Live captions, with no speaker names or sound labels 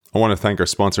I want to thank our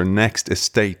sponsor,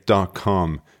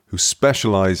 nextestate.com, who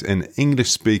specialize in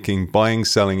English-speaking buying,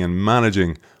 selling, and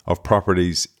managing of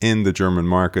properties in the German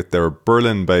market. They're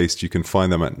Berlin-based. You can find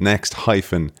them at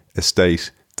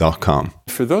next-estate.com.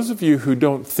 For those of you who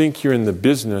don't think you're in the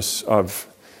business of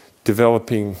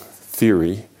developing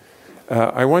theory,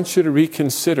 I want you to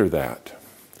reconsider that.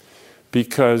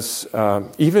 Because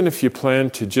even if you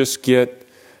plan to just get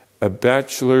a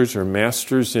bachelor's or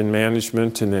master's in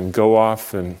management and then go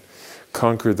off and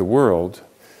conquer the world,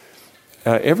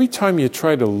 every time you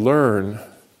try to learn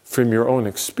from your own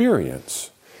experience,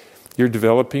 you're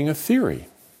developing a theory.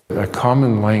 A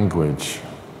common language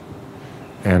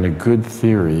and a good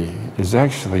theory is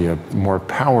actually a more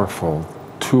powerful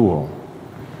tool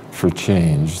for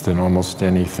change than almost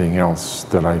anything else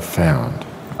that I've found.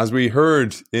 As we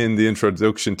heard in the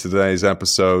introduction to today's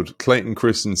episode, Clayton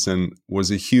Christensen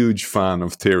was a huge fan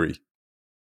of theory.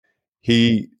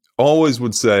 He always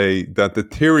would say that the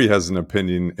theory has an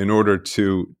opinion in order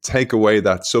to take away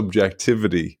that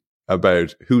subjectivity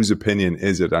about whose opinion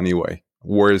is it anyway.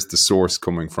 Where is the source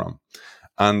coming from?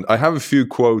 And I have a few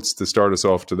quotes to start us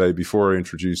off today before I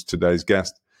introduce today's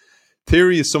guest.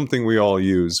 Theory is something we all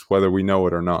use, whether we know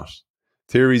it or not.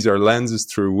 Theories are lenses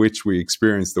through which we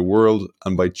experience the world,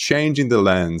 and by changing the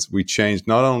lens, we change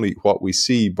not only what we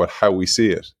see, but how we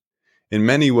see it. In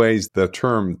many ways, the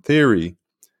term theory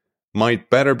might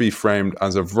better be framed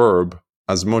as a verb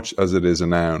as much as it is a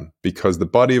noun, because the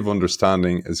body of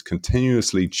understanding is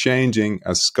continuously changing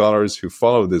as scholars who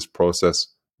follow this process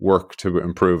work to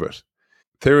improve it.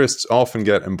 Theorists often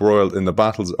get embroiled in the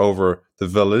battles over the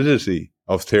validity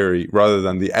of theory rather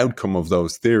than the outcome of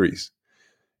those theories.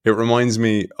 It reminds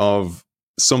me of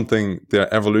something the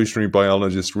evolutionary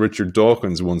biologist Richard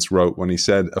Dawkins once wrote when he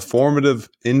said, "A formative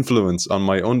influence on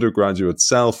my undergraduate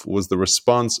self was the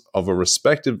response of a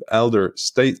respected elder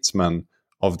statesman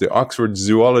of the Oxford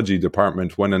Zoology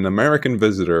Department when an American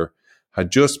visitor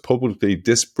had just publicly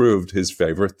disproved his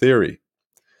favorite theory.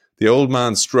 The old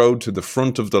man strode to the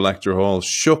front of the lecture hall,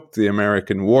 shook the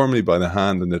American warmly by the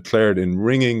hand, and declared in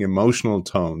ringing, emotional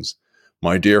tones,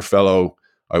 'My dear fellow,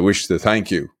 I wish to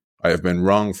thank you. I have been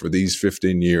wrong for these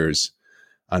 15 years.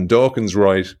 And Dawkins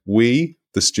writes, we,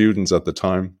 the students at the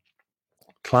time,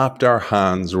 clapped our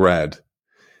hands red.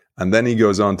 And then he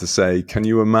goes on to say, can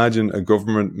you imagine a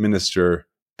government minister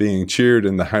being cheered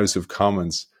in the House of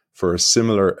Commons for a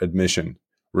similar admission?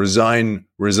 Resign,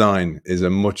 resign is a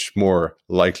much more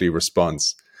likely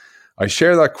response. I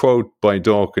share that quote by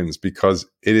Dawkins because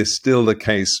it is still the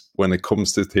case when it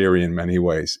comes to theory in many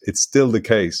ways. It's still the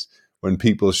case when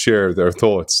people share their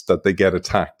thoughts that they get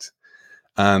attacked.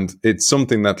 And it's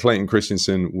something that Clayton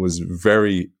Christensen was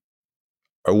very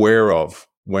aware of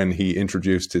when he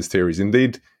introduced his theories.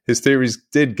 Indeed, his theories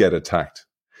did get attacked.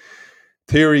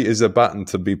 Theory is a baton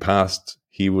to be passed,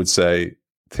 he would say.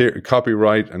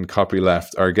 Copyright and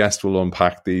copyleft. Our guest will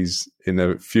unpack these in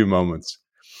a few moments.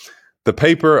 The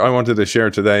paper I wanted to share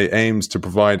today aims to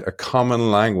provide a common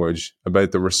language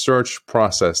about the research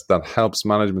process that helps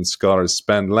management scholars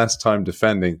spend less time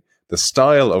defending the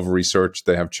style of research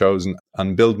they have chosen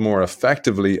and build more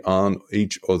effectively on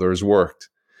each other's work.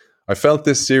 I felt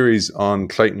this series on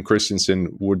Clayton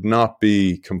Christensen would not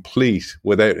be complete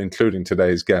without including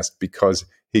today's guest because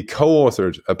he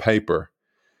co-authored a paper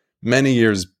many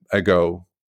years ago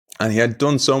and he had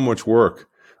done so much work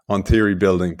on theory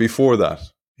building before that.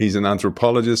 He's an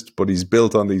anthropologist, but he's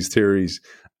built on these theories,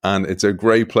 and it's a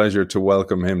great pleasure to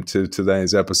welcome him to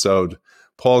today's episode.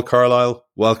 Paul Carlile,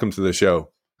 welcome to the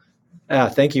show.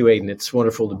 Thank you, Aidan. It's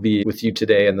wonderful to be with you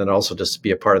today, and then also just to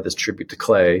be a part of this tribute to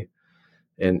Clay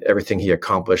and everything he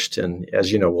accomplished. And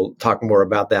as you know, we'll talk more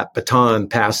about that baton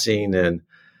passing and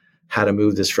how to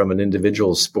move this from an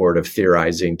individual sport of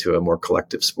theorizing to a more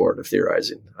collective sport of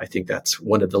theorizing. I think that's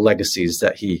one of the legacies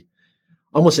that he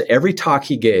almost every talk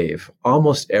he gave,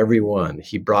 almost every one,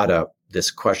 he brought up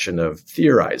this question of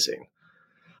theorizing.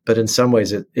 But in some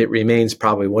ways, it remains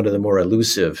probably one of the more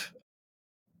elusive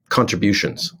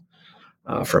contributions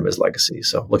from his legacy.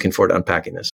 So looking forward to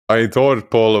unpacking this. I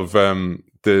thought, Paul, of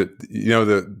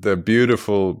the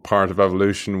beautiful part of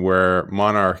evolution where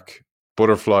monarch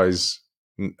butterflies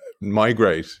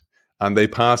migrate and they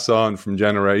pass on from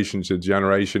generation to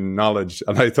generation knowledge.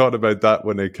 And I thought about that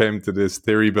when it came to this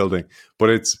theory building.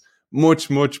 But it's much,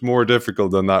 much more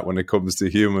difficult than that when it comes to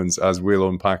humans, as we'll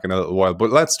unpack in a little while. But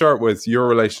let's start with your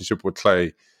relationship with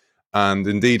Clay and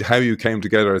indeed how you came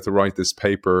together to write this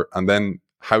paper and then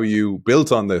how you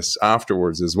built on this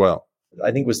afterwards as well.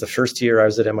 I think it was the first year I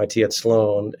was at MIT at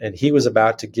Sloan, and he was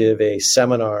about to give a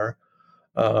seminar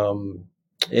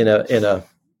in a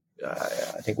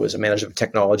I think it was a management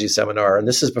technology seminar. And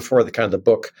this is before the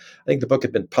book. I think the book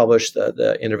had been published,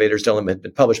 the Innovator's Dilemma had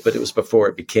been published, but it was before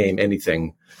it became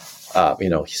anything,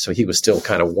 so he was still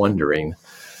kind of wondering,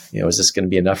 is this going to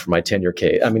be enough for my tenure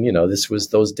case? I mean, this was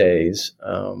those days.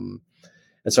 And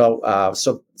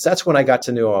so that's when I got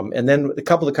to know him. And then a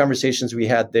couple of conversations we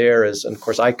had there is, and of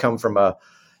course, I come from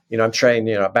I'm trained,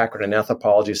 a background in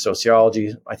anthropology,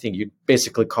 sociology. I think you'd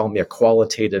basically call me a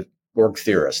qualitative org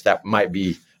theorist. That might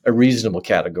be a reasonable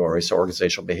category. So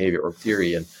organizational behavior org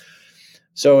theory. And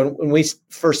so when we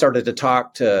first started to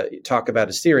talk about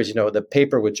his theories, the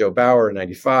paper with Joe Bauer in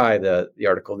 95, the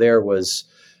article there was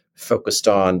focused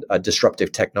on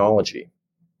disruptive technology.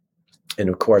 And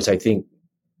of course, I think,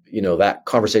 that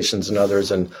Conversations and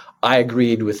Others, and I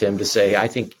agreed with him to say, I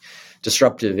think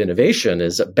disruptive innovation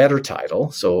is a better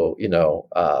title. So,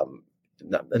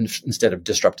 instead of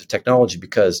disruptive technology,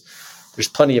 because there's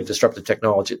plenty of disruptive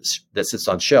technology that sits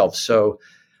on shelves. So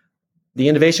the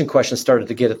innovation question started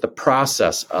to get at the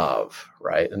process of,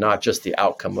 right, and not just the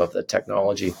outcome of the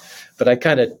technology. But I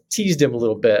kind of teased him a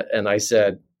little bit, and I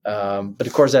said, but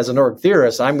of course, as an org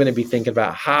theorist, I'm going to be thinking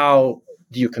about how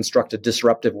do you construct a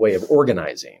disruptive way of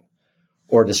organizing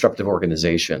or disruptive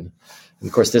organization? And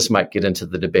of course, this might get into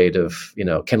the debate of,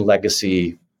 can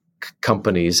legacy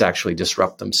companies actually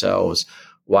disrupt themselves?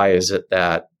 Why is it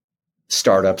that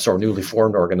startups or newly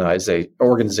formed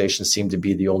organizations seem to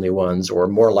be the only ones, or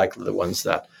more likely the ones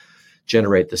that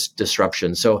generate this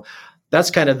disruption? So that's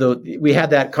kind of we had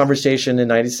that conversation in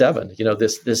 97,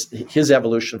 his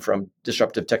evolution from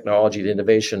disruptive technology to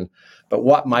innovation, but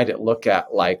what might it look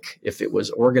at like if it was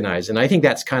organized? And I think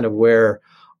that's kind of where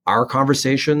our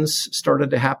conversations started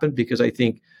to happen, because I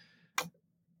think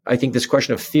this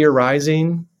question of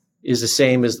theorizing is the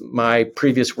same as my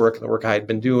previous work and the work I had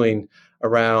been doing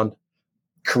around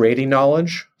creating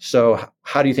knowledge. So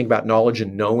how do you think about knowledge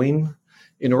and knowing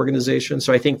in organizations?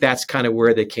 So I think that's kind of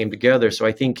where they came together. So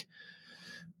I think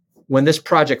when this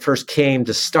project first came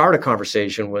to start a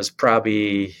conversation was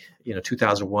probably,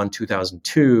 2001,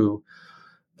 2002.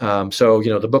 So,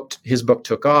 his book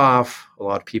took off. A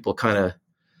lot of people kind of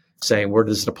saying, where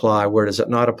does it apply? Where does it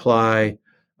not apply?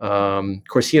 Of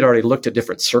course, he had already looked at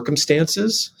different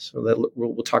circumstances. So that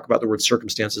we'll talk about the word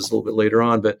circumstances a little bit later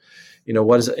on. But,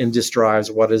 what is it in disk drives?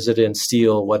 What is it in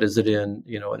steel? What is it in,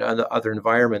 in other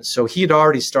environments? So he had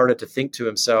already started to think to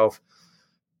himself,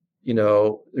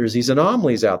 there's these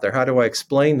anomalies out there. How do I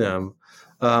explain them?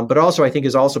 But also, I think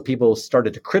as also people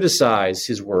started to criticize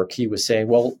his work, he was saying,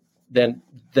 well, then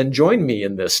join me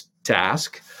in this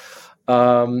task.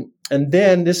 And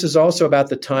then this is also about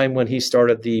the time when he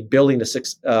started the Building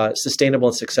a Sustainable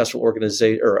and Successful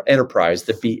Organization or Enterprise,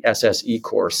 the BSSE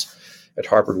course at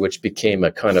Harvard, which became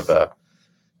a kind of a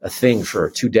thing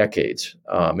for 2 decades.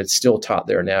 It's still taught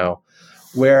there now,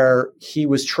 where he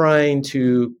was trying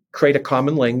to create a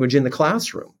common language in the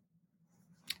classroom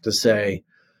to say,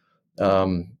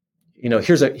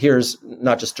 here's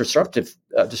not just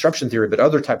disruption theory, but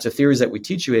other types of theories that we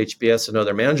teach you at HBS and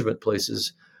other management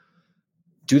places.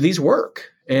 Do these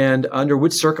work? And under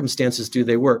which circumstances do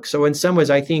they work? So in some ways,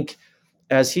 I think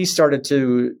as he started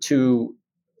to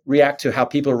react to how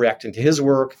people are reacting to his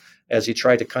work, as he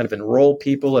tried to kind of enroll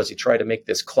people, as he tried to make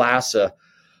this class a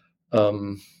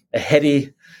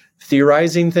heady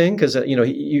theorizing thing, because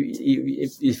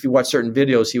if you watch certain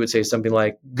videos, he would say something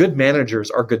like, good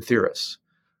managers are good theorists.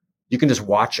 You can just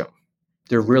watch them.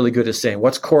 They're really good at saying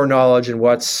what's core knowledge and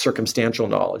what's circumstantial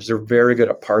knowledge. They're very good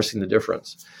at parsing the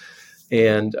difference.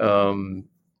 And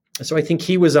so I think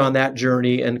he was on that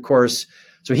journey. And of course,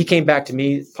 so he came back to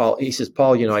me, Paul. He says,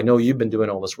 Paul, I know you've been doing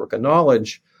all this work on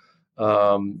knowledge.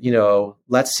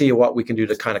 Let's see what we can do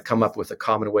to kind of come up with a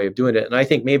common way of doing it. And I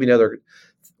think maybe another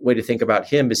way to think about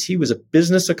him is he was a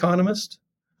business economist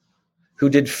who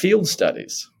did field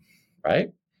studies,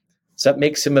 right? So that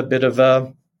makes him a bit of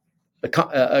a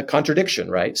contradiction,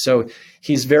 right? So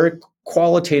he's very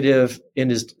qualitative in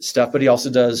his stuff, but he also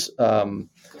does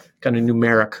kind of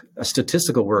numeric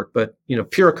statistical work. But,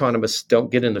 pure economists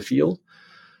don't get in the field.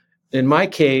 In my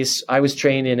case, I was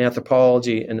trained in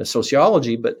anthropology and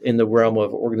sociology, but in the realm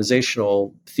of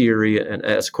organizational theory and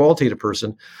as a qualitative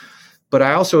person. But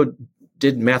I also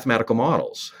did mathematical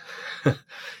models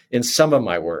in some of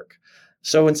my work.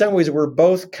 So in some ways, we're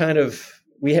both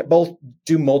both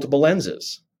do multiple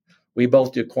lenses. We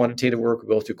both do quantitative work. We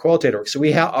both do qualitative work. So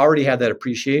we already had that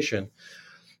appreciation.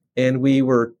 And we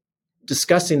were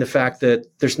discussing the fact that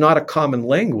there's not a common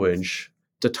language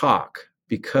to talk,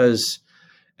 because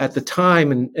at the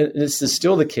time, and this is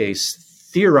still the case,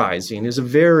 theorizing is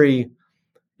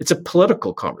it's a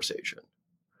political conversation.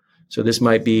 So this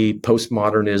might be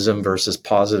postmodernism versus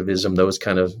positivism, those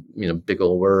kind of, big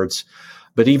old words.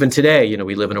 But even today,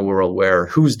 we live in a world where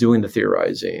who's doing the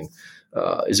theorizing?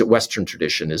 Is it Western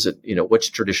tradition? Is it,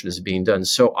 which tradition is being done?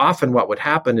 So often what would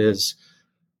happen is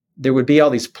there would be all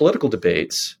these political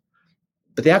debates,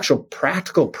 but the actual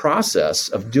practical process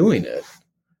of doing it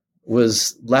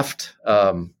was left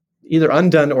either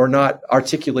undone or not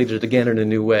articulated again in a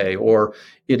new way, or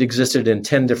it existed in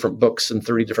 10 different books and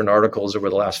 30 different articles over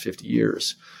the last 50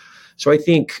 years. So I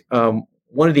think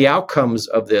one of the outcomes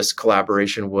of this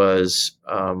collaboration was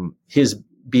his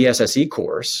BSSE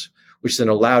course, which then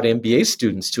allowed MBA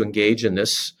students to engage in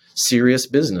this serious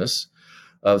business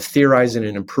of theorizing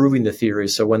and improving the theory.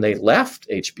 So when they left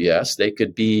HBS, they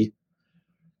could be,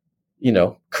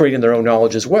 creating their own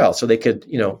knowledge as well. So they could,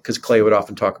 because Clay would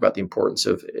often talk about the importance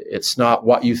of it's not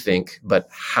what you think, but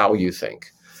how you think.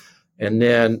 And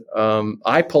then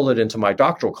I pulled it into my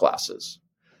doctoral classes.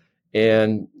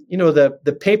 And,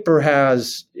 the paper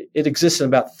it exists in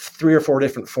about 3 or 4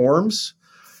 different forms,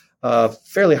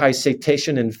 fairly high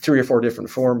citation in 3 or 4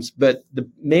 different forms. But the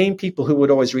main people who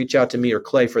would always reach out to me or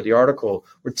Clay for the article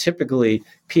were typically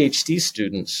PhD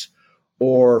students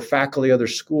or faculty at other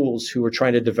schools who were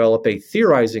trying to develop a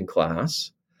theorizing class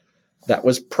that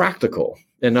was practical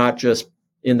and not just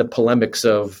in the polemics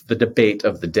of the debate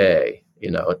of the day,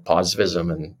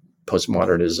 positivism and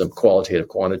postmodernism, qualitative,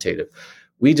 quantitative.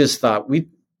 We just thought,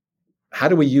 how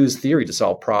do we use theory to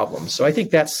solve problems? So I think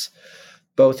that's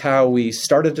both how we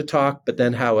started to talk, but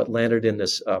then how it landed in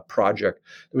this project.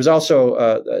 There was also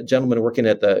a gentleman working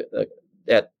at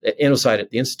Innoside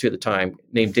at the Institute at the time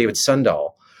named David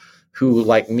Sundahl, who,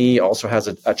 like me, also has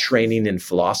a training in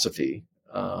philosophy.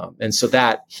 And so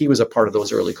that he was a part of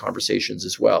those early conversations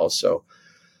as well. So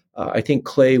I think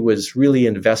Clay was really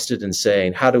invested in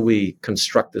saying, how do we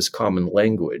construct this common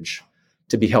language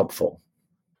to be helpful?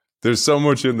 There's so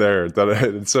much in there that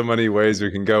in so many ways we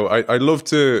can go. I'd love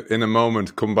to, in a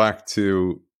moment, come back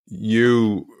to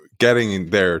you getting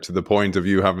there to the point of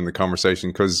you having the conversation,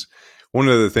 because one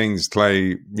of the things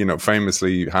Clay,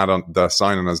 famously had on the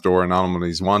sign on his door,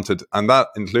 anomalies wanted, and that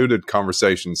included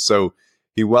conversations. So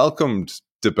he welcomed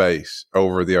debate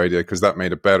over the idea because that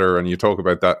made it better, and you talk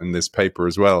about that in this paper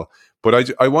as well.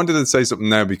 But I wanted to say something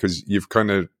now because you've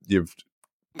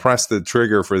pressed the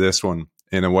trigger for this one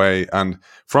in a way. And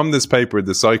from this paper,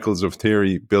 The Cycles of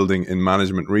Theory Building in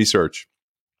Management Research,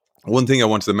 one thing I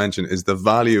wanted to mention is the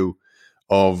value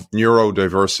of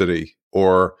neurodiversity,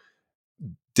 or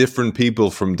different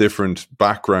people from different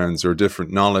backgrounds or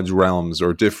different knowledge realms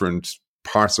or different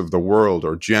parts of the world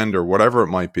or gender, whatever it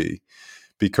might be.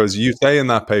 Because you say in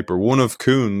that paper, one of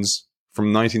Kuhn's from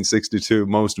 1962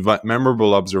 most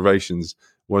memorable observations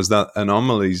was that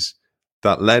anomalies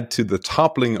that led to the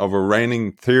toppling of a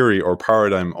reigning theory or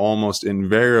paradigm almost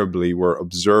invariably were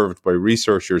observed by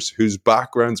researchers whose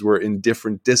backgrounds were in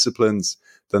different disciplines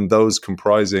than those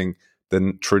comprising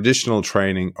the traditional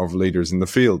training of leaders in the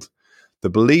field. The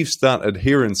beliefs that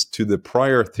adherents to the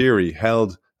prior theory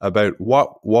held about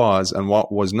what was and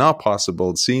what was not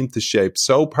possible seemed to shape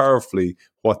so powerfully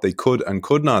what they could and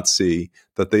could not see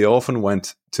that they often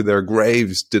went to their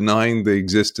graves denying the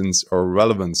existence or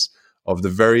relevance of the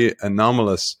very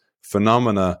anomalous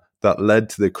phenomena that led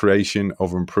to the creation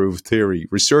of improved theory.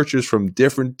 Researchers from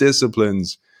different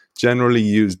disciplines generally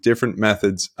use different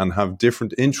methods and have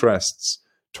different interests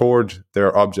toward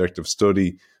their object of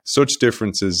study. Such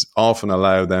differences often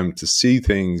allow them to see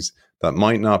things that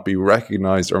might not be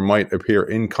recognized or might appear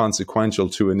inconsequential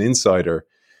to an insider.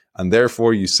 And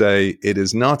therefore, you say it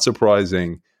is not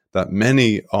surprising that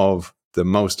many of the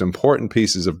most important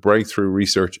pieces of breakthrough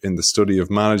research in the study of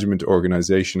management,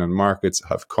 organization, and markets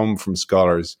have come from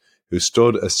scholars who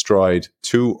stood astride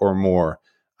 2 or more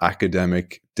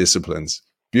academic disciplines.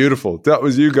 Beautiful. That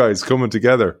was you guys coming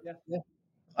together. Yeah.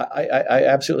 I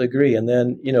absolutely agree. And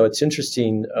then, it's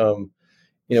interesting,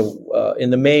 in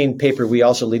the main paper, we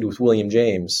also lead with William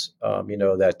James,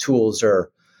 that tools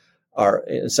are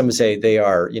some would say they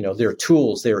are, they're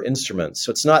tools, they're instruments.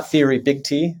 So it's not theory, big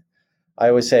T. I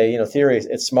always say, theory,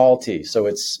 it's small t. So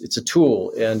it's a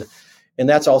tool. And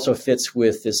that's also fits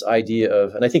with this idea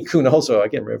of, and I think Kuhn also, I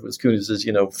can't remember if it was Kuhn who says,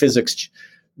 physics,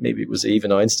 maybe it was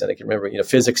even Einstein, I can remember,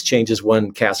 physics changes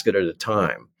one casket at a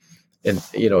time. And,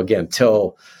 again,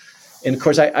 and of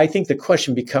course, I think the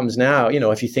question becomes now,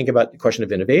 if you think about the question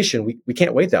of innovation, we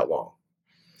can't wait that long.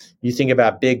 You think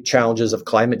about big challenges of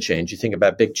climate change. You think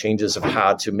about big changes of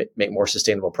how to make more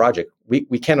sustainable projects.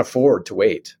 We can't afford to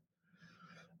wait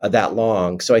that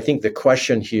long. So I think the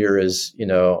question here is,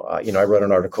 I wrote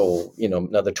an article,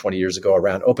 another 20 years ago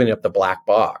around opening up the black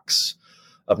box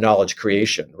of knowledge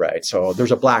creation, right? So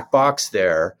there's a black box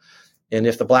there And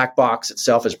if the black box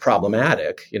itself is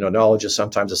problematic, knowledge is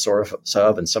sometimes a source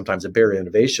of and sometimes a barrier to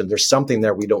innovation. There's something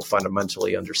there we don't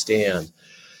fundamentally understand.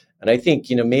 And I think,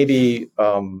 maybe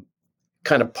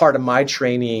kind of part of my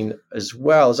training as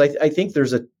well is I think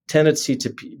there's a tendency to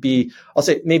be, I'll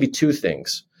say maybe two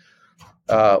things.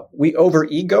 We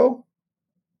over-ego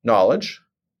knowledge,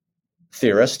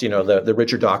 theorist, the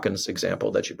Richard Dawkins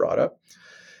example that you brought up.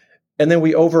 And then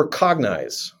we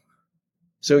over-cognize.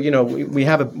 So, we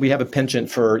have a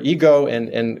penchant for ego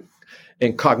and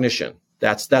cognition.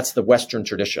 That's the Western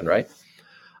tradition, right?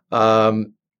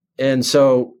 And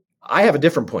so I have a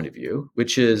different point of view,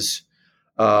 which is,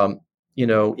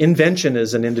 invention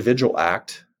is an individual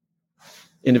act.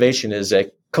 Innovation is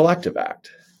a collective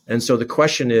act. And so the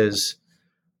question is,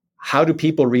 how do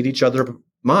people read each other's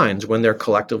minds when they're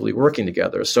collectively working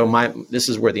together? So this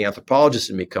is where the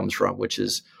anthropologist in me comes from, which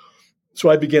is, so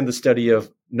I began the study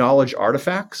of knowledge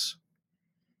artifacts.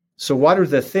 So what are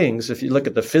the things, if you look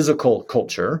at the physical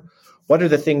culture, what are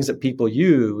the things that people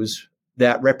use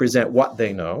that represent what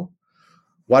they know?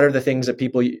 What are the things that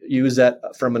people use that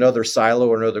from another silo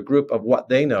or another group of what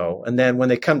they know? And then when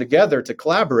they come together to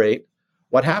collaborate,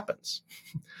 what happens?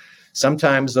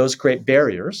 Sometimes those create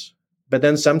barriers, but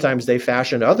then sometimes they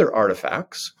fashion other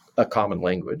artifacts, a common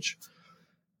language,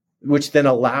 which then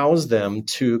allows them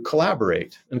to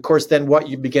collaborate. And of course, then what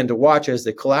you begin to watch as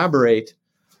they collaborate,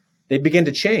 they begin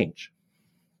to change.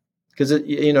 Because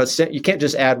you can't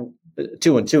just add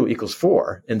 2 and 2 equals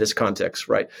 4 in this context,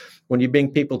 right? When you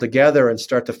bring people together and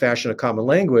start to fashion a common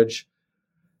language,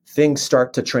 things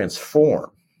start to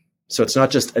transform. So it's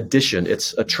not just addition,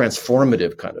 it's a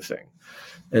transformative kind of thing.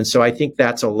 And so I think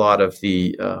that's a lot of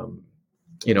the,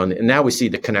 and now we see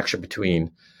the connection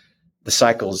between the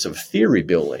cycles of theory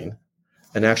building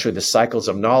and actually the cycles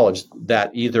of knowledge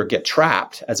that either get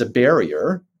trapped as a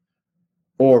barrier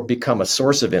or become a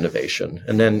source of innovation.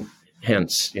 And then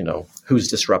hence, who's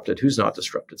disrupted, who's not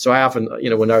disrupted. So I often,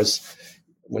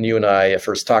 when you and I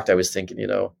first talked, I was thinking,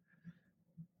 that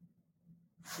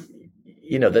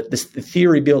the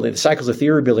theory building, the cycles of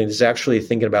theory building is actually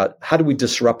thinking about how do we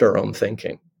disrupt our own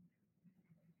thinking?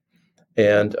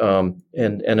 And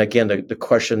again, the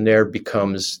question there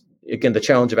becomes, again, the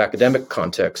challenge of academic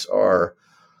contexts are,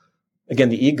 again,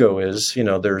 the ego is,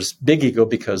 there's big ego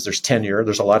because there's tenure,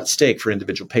 there's a lot at stake for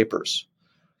individual papers.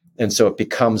 And so it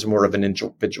becomes more of an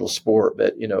individual sport.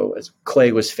 But, as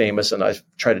Clay was famous, and I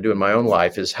try to do in my own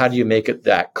life, is how do you make it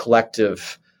that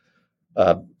collective,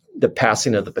 the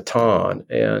passing of the baton,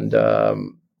 and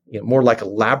more like a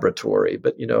laboratory.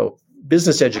 But,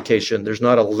 business education, there's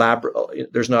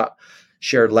not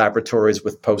shared laboratories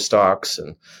with postdocs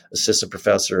and assistant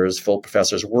professors, full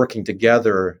professors working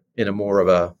together in a more of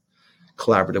a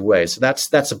collaborative way. So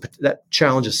that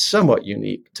challenge is somewhat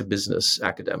unique to business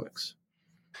academics.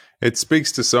 It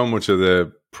speaks to so much of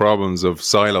the problems of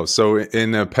silos. So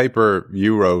in a paper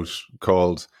you wrote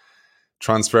called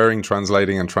Transferring,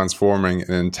 Translating, and Transforming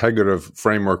an Integrative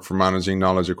Framework for Managing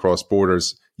Knowledge Across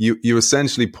Borders, you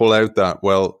essentially pull out that,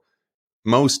 well,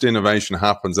 most innovation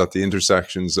happens at the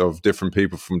intersections of different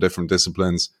people from different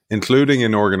disciplines, including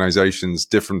in organizations,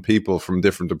 different people from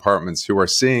different departments who are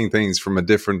seeing things from a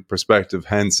different perspective,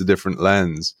 hence a different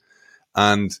lens.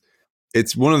 And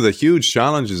it's one of the huge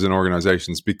challenges in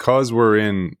organizations because we're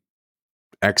in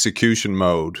execution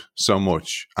mode so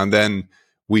much. And then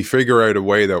we figure out a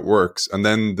way that works. And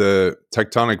then the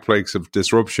tectonic plates of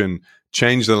disruption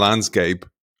change the landscape.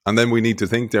 And then we need to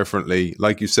think differently.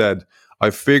 Like you said,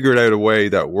 I've figured out a way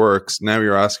that works. Now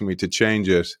you're asking me to change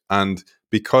it. And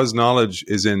because knowledge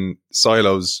is in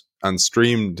silos and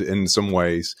streamed in some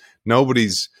ways,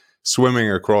 nobody's swimming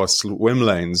across swim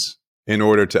lanes in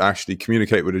order to actually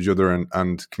communicate with each other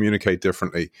and communicate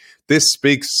differently. This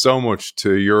speaks so much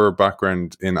to your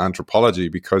background in anthropology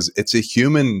because it's a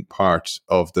human part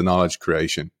of the knowledge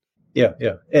creation. Yeah.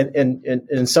 And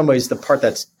in some ways, the part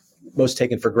that's most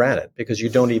taken for granted because you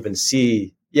don't even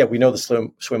see, we know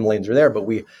the swim lanes are there, but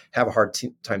we have a hard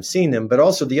time seeing them. But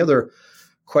also the other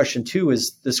question too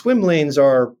is the swim lanes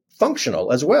are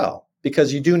functional as well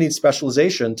because you do need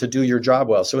specialization to do your job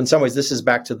well. So in some ways, this is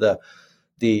back to the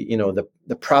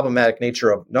problematic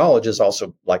nature of knowledge is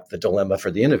also like the dilemma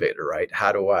for the innovator, right?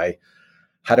 How do I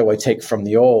take from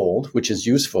the old, which is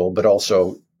useful, but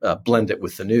also blend it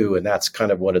with the new? And that's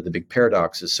kind of one of the big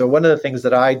paradoxes. So one of the things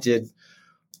that I did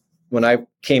when I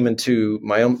came into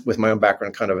my own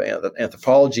background, kind of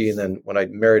anthropology, and then when I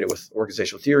married it with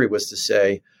organizational theory, was to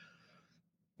say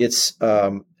it's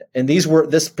and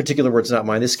this particular word's not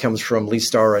mine. This comes from Lee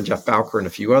Starr and Jeff Bowker and a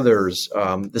few others.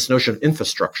 This notion of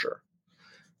infrastructure.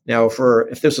 Now,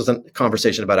 if this was a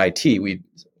conversation about IT, we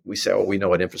say, we know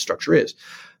what infrastructure is.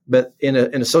 But in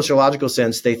a sociological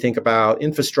sense, they think about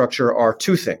infrastructure are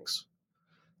two things.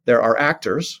 There are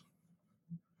actors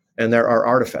and there are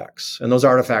artifacts. And those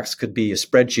artifacts could be a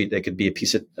spreadsheet. They could be a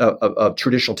piece of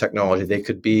traditional technology. They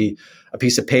could be a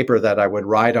piece of paper that I would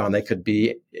write on. They could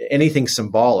be anything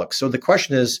symbolic. So the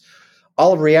question is,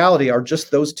 all of reality are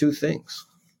just those two things.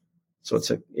 So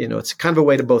it's kind of a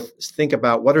way to both think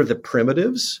about what are the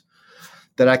primitives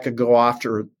that I could go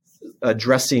after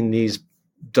addressing these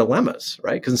dilemmas,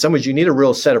 right? Because in some ways you need a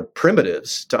real set of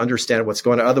primitives to understand what's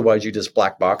going on. Otherwise you just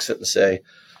black box it and say,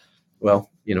 well,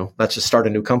 let's just start a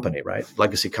new company, right?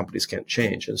 Legacy companies can't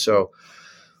change. And so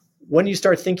when you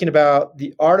start thinking about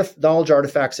the knowledge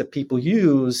artifacts that people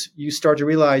use, you start to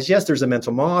realize, yes, there's a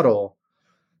mental model,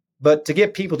 but to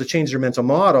get people to change their mental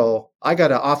model,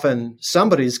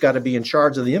 somebody's got to be in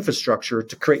charge of the infrastructure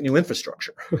to create new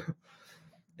infrastructure.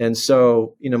 And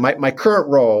so, my current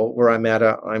role where I'm at,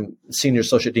 I'm Senior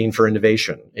Associate Dean for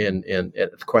Innovation at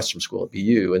the Questrom School at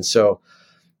BU. And so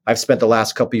I've spent the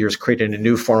last couple of years creating a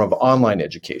new form of online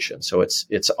education. So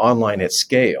it's online at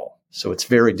scale. So it's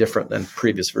very different than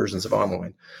previous versions of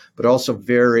online, but also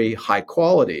very high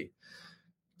quality.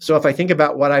 So if I think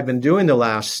about what I've been doing the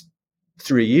last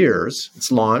 3 years,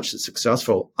 it's launched, it's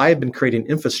successful. I have been creating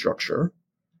infrastructure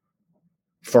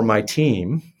for my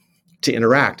team to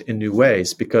interact in new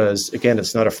ways because, again,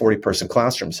 it's not a 40-person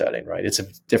classroom setting, right? It's a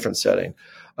different setting.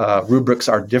 Rubrics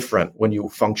are different when you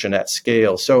function at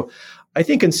scale. So I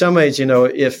think in some ways,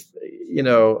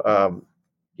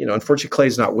 unfortunately,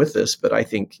 Clay's not with us, but I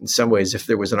think in some ways, if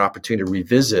there was an opportunity to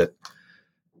revisit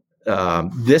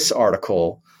this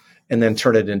article and then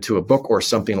turn it into a book or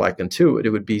something like Intuit, it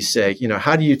would be say,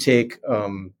 how do you take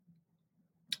the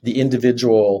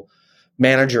individual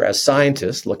manager as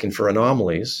scientist looking for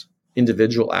anomalies,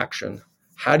 individual action?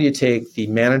 How do you take the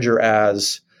manager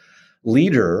as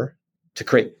leader to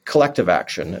create collective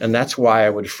action? And that's why I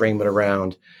would frame it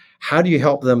around, how do you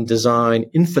help them design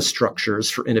infrastructures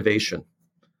for innovation?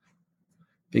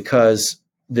 Because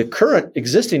the current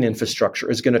existing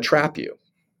infrastructure is going to trap you.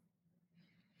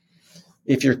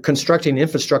 If you're constructing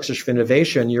infrastructures for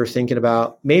innovation, you're thinking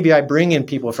about, maybe I bring in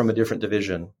people from a different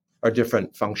division or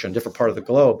different function, different part of the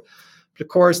globe. But of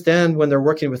course, then when they're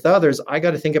working with others, I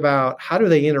got to think about how do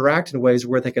they interact in ways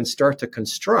where they can start to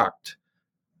construct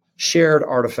shared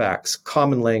artifacts,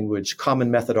 common language,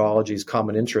 common methodologies,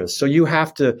 common interests. So you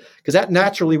have to, because that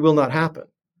naturally will not happen.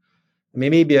 I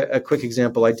mean, maybe a quick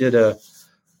example.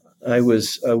 I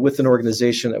was with an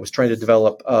organization that was trying to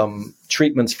develop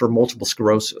treatments for multiple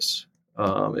sclerosis.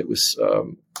 It was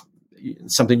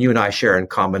something you and I share in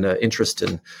common, interest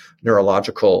in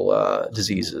neurological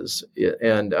diseases.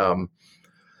 And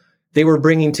they were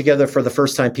bringing together for the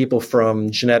first time people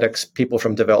from genetics, people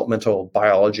from developmental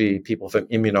biology, people from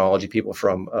immunology, people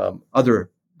from other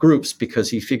groups, because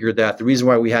he figured that the reason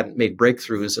why we hadn't made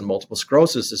breakthroughs in multiple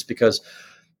sclerosis is because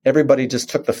everybody just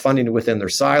took the funding within their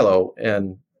silo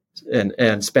and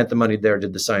spent the money there,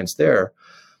 did the science there.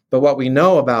 But what we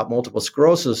know about multiple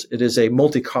sclerosis, it is a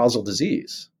multi-causal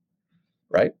disease,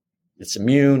 right? It's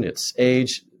immune, it's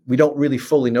age. We don't really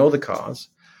fully know the cause.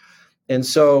 And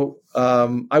so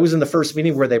I was in the first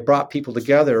meeting where they brought people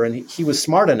together, and he was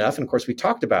smart enough, and of course we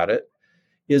talked about it,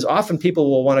 is often people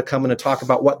will want to come in and talk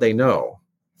about what they know,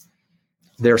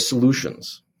 their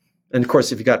solutions. And of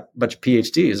course, if you got a bunch of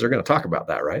PhDs, they're going to talk about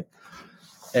that, right?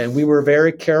 And we were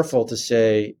very careful to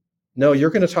say, no,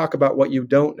 you're going to talk about what you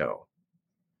don't know.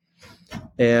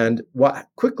 And what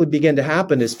quickly began to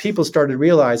happen is people started to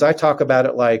realize I talk about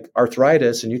it like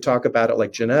arthritis and you talk about it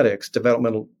like genetics,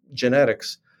 developmental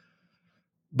genetics,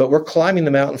 but we're climbing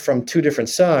the mountain from two different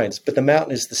sides, but the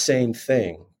mountain is the same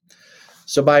thing.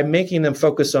 So by making them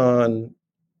focus on,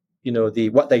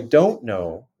 what they don't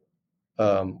know,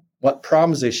 what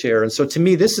problems they share. And so to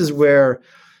me, this is where,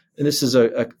 and this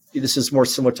is more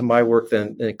similar to my work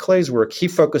than Clay's work. He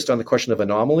focused on the question of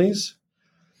anomalies,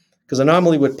 because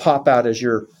anomaly would pop out as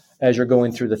you're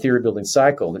going through the theory building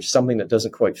cycle. There's something that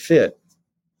doesn't quite fit.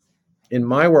 In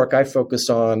my work, I focus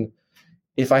on,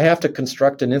 if I have to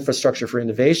construct an infrastructure for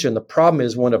innovation, the problem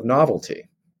is one of novelty.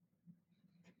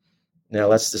 Now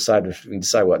let's decide if we can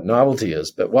decide what novelty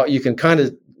is. But what you can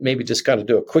maybe just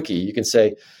do a quickie. You can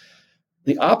say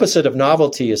the opposite of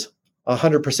novelty is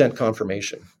 100%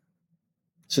 confirmation.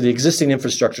 So the existing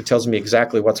infrastructure tells me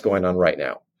exactly what's going on right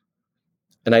now,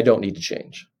 and I don't need to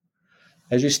change.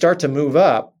 As you start to move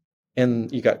up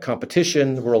and you got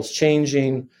competition, the world's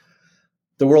changing,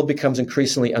 the world becomes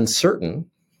increasingly uncertain.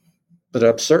 But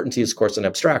uncertainty is, of course, an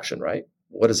abstraction, right?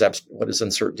 What does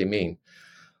uncertainty mean?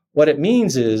 What it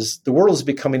means is the world is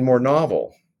becoming more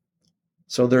novel.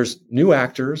 So there's new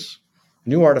actors,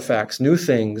 new artifacts, new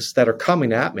things that are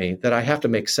coming at me that I have to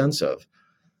make sense of.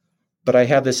 But I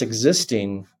have this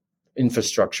existing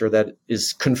infrastructure that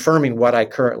is confirming what I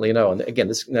currently know. And again,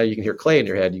 this, now you can hear Clay in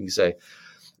your head. You can say,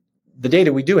 the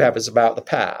data we do have is about the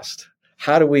past.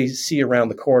 How do we see around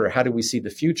the corner? How do we see the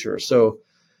future? So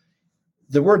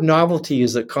the word novelty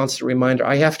is a constant reminder.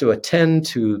 I have to attend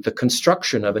to the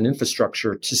construction of an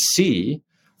infrastructure to see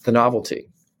the novelty.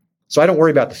 So I don't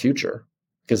worry about the future,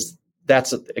 because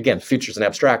that's, again, future is an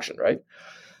abstraction, right?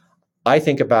 I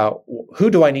think about,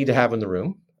 who do I need to have in the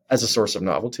room as a source of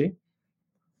novelty?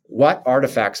 What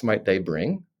artifacts might they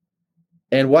bring?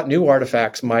 And what new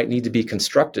artifacts might need to be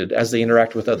constructed as they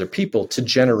interact with other people to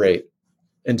generate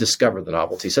and discover the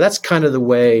novelty? So that's kind of the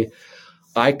way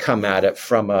I come at it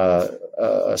from a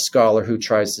scholar who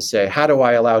tries to say, how do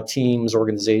I allow teams,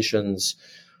 organizations,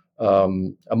 a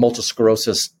multiple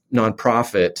sclerosis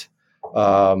nonprofit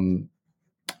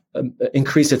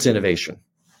increase its innovation,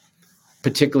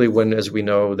 particularly when, as we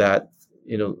know, that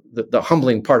the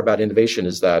humbling part about innovation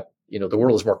is that the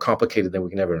world is more complicated than we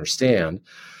can ever understand,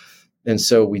 and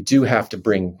so we do have to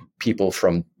bring people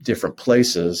from different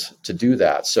places to do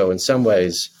that. So in some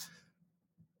ways,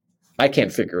 I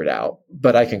can't figure it out,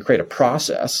 but I can create a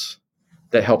process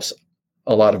that helps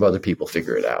a lot of other people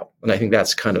figure it out. And I think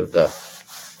that's kind of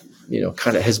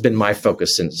has been my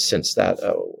focus since that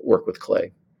work with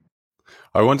Clay.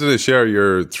 I wanted to share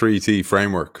your 3T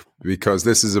framework, because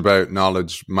this is about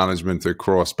knowledge management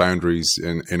across boundaries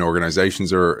in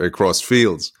organizations or across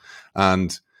fields.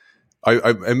 And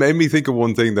it made me think of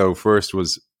one thing, though. First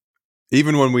was,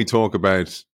 even when we talk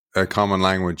about a common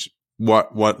language,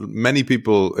 what many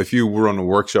people, if you run a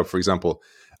workshop, for example,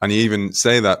 and you even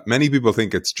say that, many people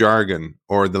think it's jargon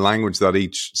or the language that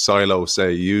each silo,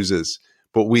 say, uses.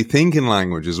 But we think in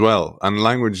language as well. And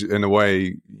language, in a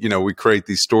way, we create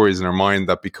these stories in our mind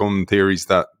that become theories,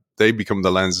 that they become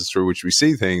the lenses through which we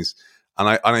see things. And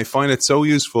I find it so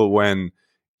useful when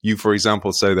you, for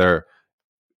example, say there,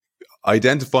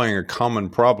 identifying a common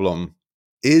problem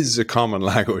is a common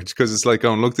language, because it's like,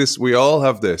 oh, look, this, we all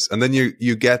have this. And then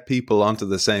you get people onto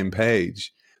the same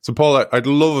page. So Paul, I'd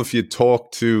love if you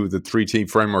talk to the 3T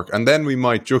framework, and then we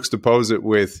might juxtapose it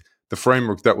with the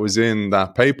framework that was in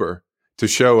that paper to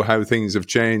show how things have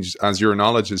changed as your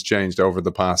knowledge has changed over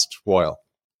the past while.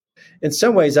 In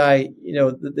some ways,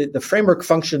 the framework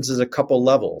functions as a couple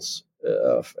levels.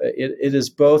 It is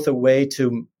both a way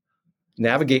to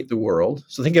navigate the world.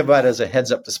 So think about it as a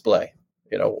heads-up display.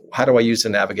 How do I use to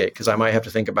navigate? Because I might have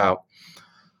to think about,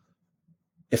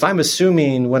 if I'm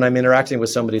assuming when I'm interacting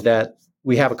with somebody that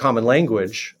we have a common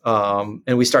language,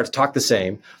 and we start to talk the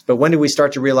same, but when do we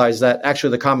start to realize that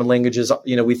actually the common language is,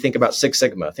 we think about Six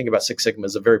Sigma. Think about Six Sigma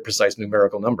as a very precise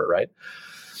numerical number, right?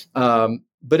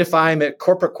 But if I'm at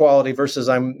corporate quality versus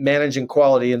I'm managing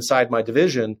quality inside my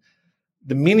division,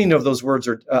 the meaning of those words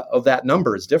of that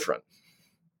number is different.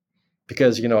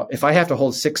 Because, if I have to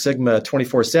hold Six Sigma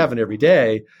 24/7 every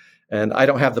day, and I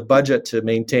don't have the budget to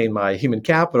maintain my human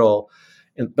capital,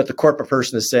 but the corporate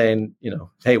person is saying,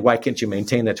 hey, why can't you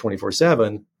maintain that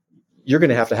 24/7? You're going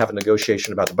to have a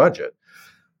negotiation about the budget.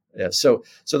 Yeah, so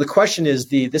the question is,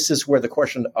 this is where the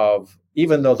question of,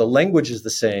 even though the language is the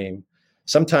same,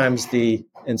 sometimes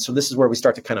and so this is where we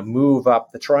start to kind of move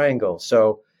up the triangle.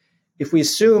 So if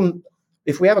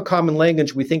we have a common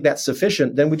language, we think that's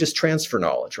sufficient, then we just transfer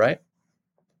knowledge, right?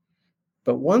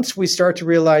 But once we start to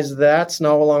realize that's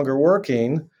no longer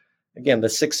working, again, the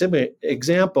Six Sigma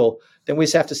example, then we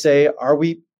just have to say, are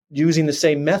we using the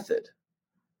same method?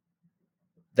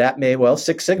 That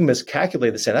Six Sigma is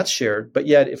calculated the same, that's shared. But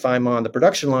yet, if I'm on the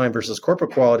production line versus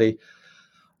corporate quality,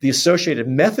 the associated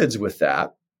methods with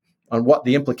that, on what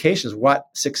the implications, what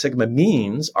Six Sigma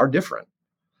means, are different.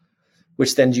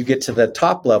 Which then you get to the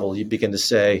top level, you begin to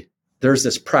say, there's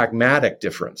this pragmatic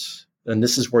difference. And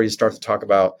this is where you start to talk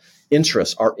about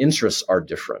interests. Our interests are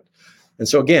different. And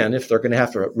so again, if they're going to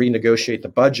have to renegotiate the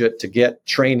budget to get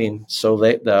training so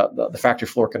the factory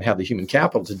floor can have the human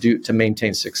capital to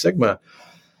maintain Six Sigma,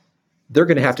 they're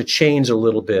going to have to change a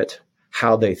little bit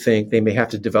how they think. They may have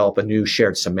to develop a new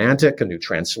shared semantic, a new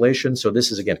translation. So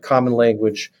this is, again, common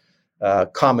language,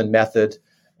 common method,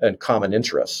 and common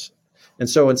interests. And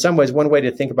so in some ways, one way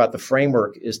to think about the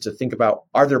framework is to think about,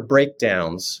 are there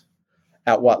breakdowns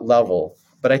at what level?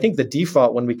 But I think the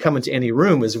default when we come into any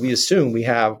room is we assume we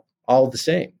have all the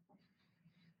same.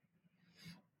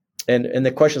 And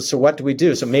the question is, so what do we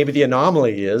do? So maybe the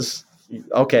anomaly is,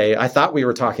 okay, I thought we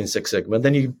were talking Six Sigma.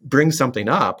 Then you bring something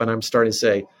up and I'm starting to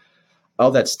say,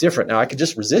 oh, that's different. Now I could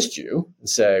just resist you and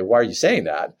say, why are you saying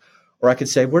that? Or I could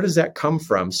say, where does that come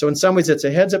from? So in some ways, it's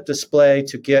a heads-up display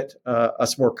to get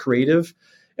us more creative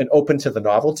and open to the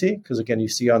novelty. Because again, you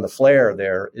see on the flare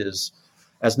there is,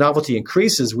 as novelty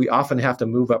increases, we often have to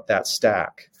move up that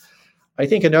stack. I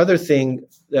think another thing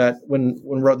that when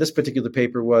wrote this particular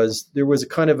paper was there was a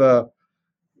kind of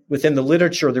within the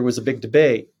literature, there was a big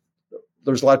debate.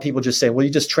 There was a lot of people just saying, well,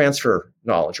 you just transfer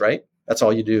knowledge, right? That's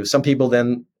all you do. Some people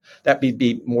then, that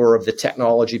be more of the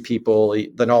technology people,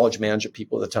 the knowledge management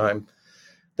people at the time.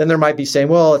 Then there might be saying,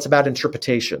 well, it's about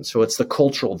interpretation. So it's the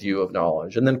cultural view of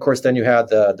knowledge. And then, of course, then you have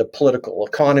the political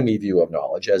economy view of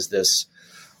knowledge as this,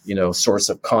 source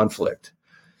of conflict.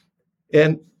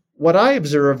 And what I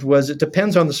observed was it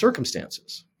depends on the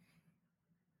circumstances.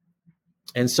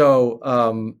 And so,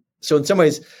 so in some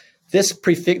ways, this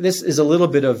is a little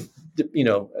bit of,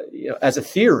 as a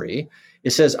theory,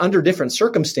 it says under different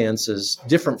circumstances,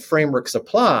 different frameworks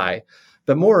apply.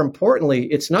 But more importantly,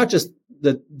 it's not just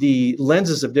the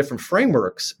lenses of different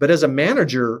frameworks, but as a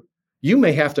manager, you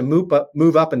may have to move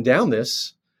up and down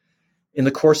this in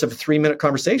the course of a 3-minute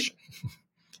conversation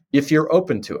if you're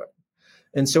open to it.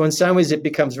 And so in some ways, it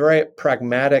becomes very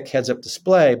pragmatic heads-up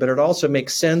display, but it also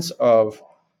makes sense of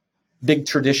big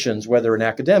traditions, whether in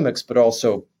academics, but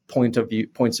also points of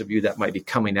view that might be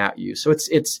coming at you. So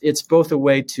it's both a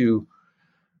way to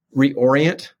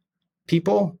reorient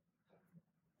people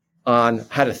on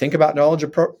how to think about knowledge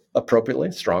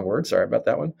appropriately, strong word, sorry about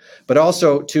that one, but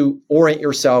also to orient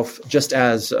yourself just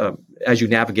as you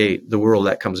navigate the world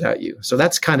that comes at you. So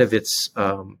that's kind of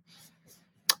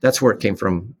that's where it came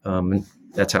from. And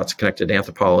that's how it's connected to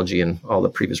anthropology and all the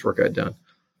previous work I'd done.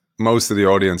 Most of the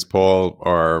audience, Paul,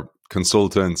 are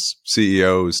consultants,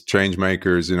 CEOs, change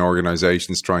makers in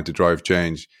organizations trying to drive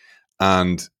change.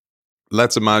 And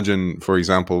let's imagine, for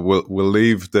example, we'll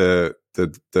leave the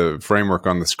framework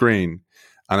on the screen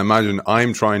and imagine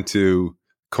I'm trying to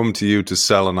come to you to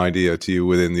sell an idea to you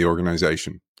within the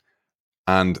organization.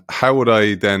 And how would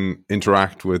I then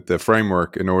interact with the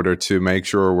framework in order to make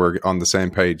sure we're on the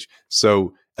same page?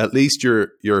 So at least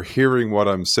you're hearing what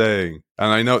I'm saying.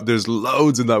 And I know there's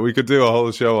loads in that. We could do a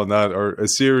whole show on that or a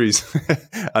series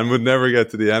and would never get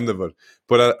to the end of it.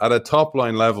 But at a top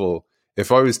line level,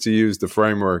 if I was to use the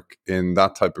framework in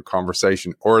that type of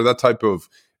conversation or that type of,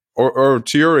 or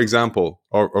to your example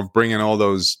of bringing all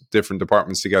those different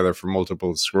departments together for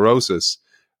multiple sclerosis,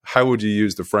 how would you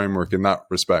use the framework in that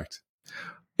respect?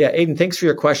 Yeah, Aiden, thanks for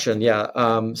your question. Yeah,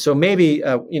 so maybe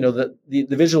the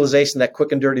visualization, that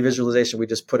quick and dirty visualization we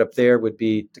just put up there, would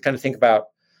be to kind of think about.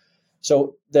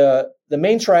 So the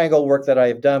main triangle work that I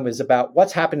have done is about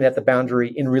what's happening at the boundary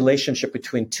in relationship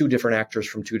between two different actors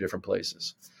from two different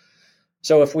places.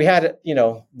 So if we had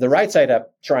the right side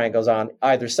up triangles on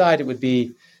either side, it would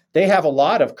be they have a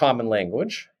lot of common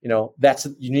language, that's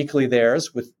uniquely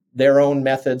theirs with their own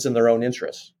methods and their own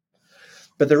interests.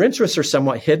 But their interests are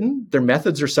somewhat hidden. Their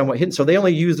methods are somewhat hidden. So they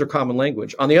only use their common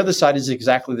language. On the other side is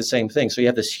exactly the same thing. So you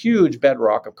have this huge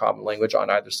bedrock of common language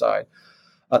on either side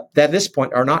that at this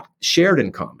point are not shared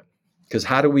in common. Because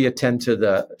how do we attend to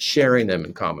the sharing them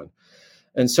in common?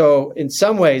 And so in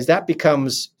some ways that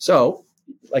becomes, so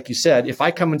like you said, if I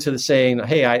come into the saying,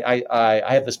 hey,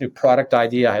 I have this new product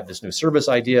idea, I have this new service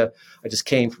idea, I just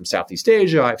came from Southeast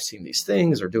Asia, I've seen these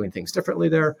things or doing things differently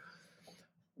there.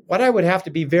 What I would have to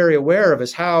be very aware of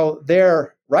is how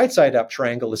their right side up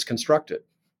triangle is constructed.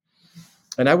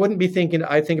 And I wouldn't be thinking,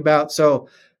 I think about, so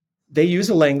they use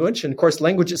a language, and of course,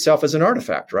 language itself is an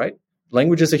artifact, right?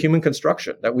 Language is a human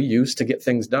construction that we use to get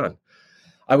things done.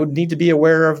 I would need to be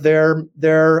aware of their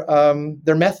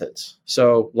methods.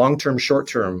 So long-term,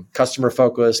 short-term, customer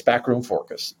focused, backroom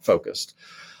focused.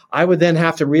 I would then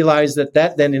have to realize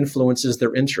that then influences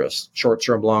their interests,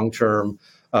 short-term, long-term,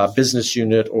 business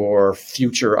unit or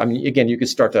future. I mean, again, you could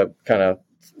start to kind of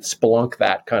spelunk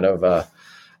that kind of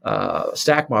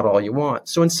stack model all you want.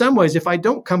 So in some ways, if I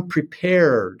don't come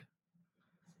prepared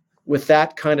with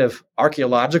that kind of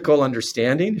archaeological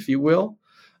understanding, if you will,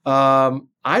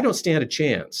 I don't stand a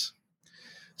chance.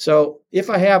 So if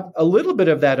I have a little bit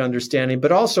of that understanding,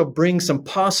 but also bring some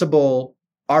possible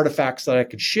artifacts that I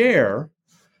could share,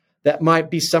 that might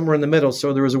be somewhere in the middle.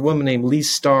 So there was a woman named Lee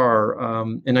Starr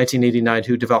in 1989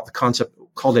 who developed the concept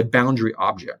called a boundary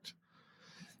object.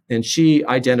 And she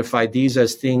identified these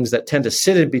as things that tend to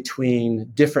sit in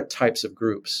between different types of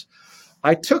groups.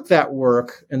 I took that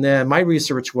work, and then my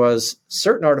research was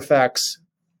certain artifacts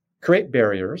create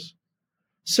barriers.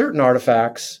 Certain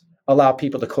artifacts allow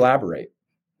people to collaborate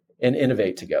and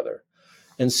innovate together.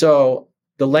 And so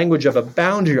the language of a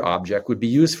boundary object would be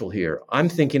useful here. I'm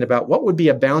thinking about what would be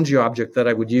a boundary object that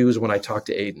I would use when I talk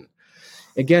to Aiden.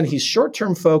 Again, he's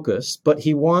short-term focused, but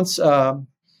he wants,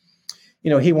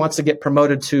 he wants to get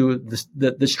promoted to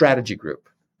the strategy group.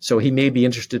 So he may be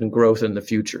interested in growth in the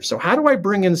future. So how do I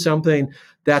bring in something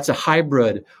that's a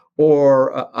hybrid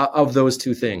or of those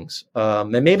two things?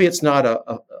 And maybe it's not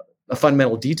a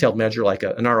fundamental detailed measure like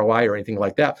an ROI or anything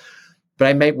like that, but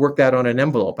I may work that on an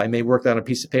envelope. I may work that on a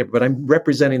piece of paper, but I'm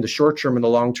representing the short term and the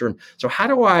long term. So how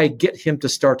do I get him to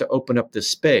start to open up this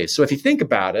space? So if you think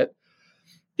about it,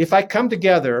 if I come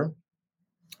together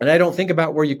and I don't think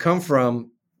about where you come from,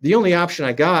 the only option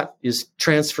I got is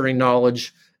transferring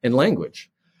knowledge and language.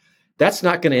 That's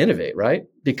not going to innovate, right?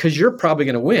 Because you're probably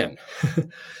going to win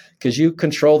because you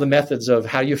control the methods of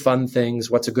how you fund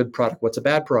things, what's a good product, what's a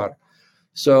bad product.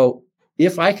 So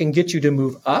if I can get you to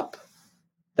move up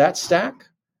that stack,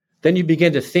 then you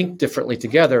begin to think differently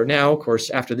together. Now, of course,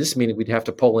 after this meeting, we'd have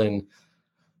to pull in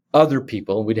other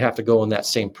people. We'd have to go in that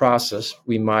same process.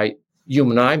 You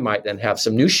and I might then have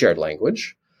some new shared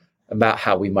language about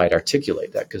how we might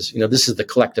articulate that. Because, this is the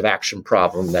collective action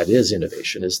problem that is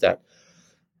innovation, is that,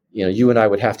 you and I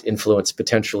would have to influence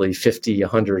potentially 50,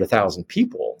 100, 1,000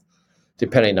 people,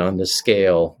 depending on the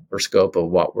scale or scope of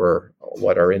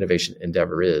what our innovation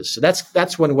endeavor is. So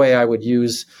that's one way I would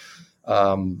use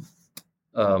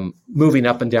moving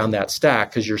up and down that stack,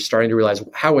 because you're starting to realize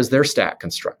how is their stack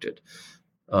constructed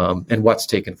and what's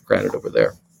taken for granted over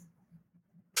there.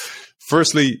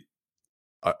 Firstly,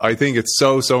 I think it's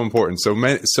so important.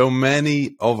 So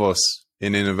many of us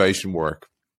in innovation work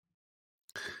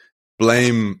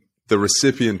blame the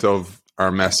recipient of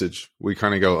our message. We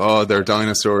kind of go, oh, they're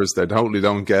dinosaurs. They totally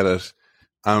don't get it.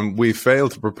 And we fail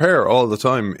to prepare all the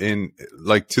time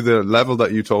to the level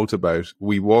that you talked about.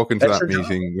 We walk into that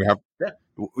meeting.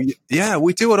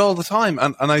 We do it all the time.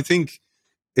 And I think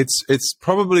it's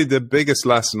probably the biggest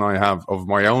lesson I have of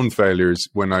my own failures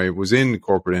when I was in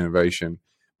corporate innovation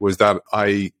was that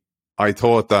I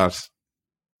thought that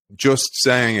just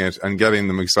saying it and getting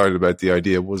them excited about the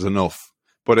idea was enough.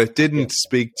 But it didn't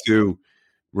speak to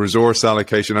resource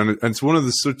allocation, and it's one of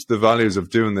the values of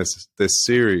doing this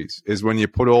series is when you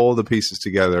put all the pieces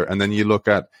together and then you look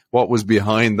at what was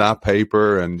behind that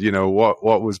paper and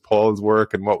what was Paul's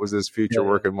work and what was his future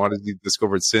work and what has he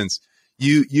discovered since.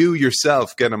 You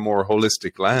yourself get a more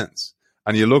holistic lens,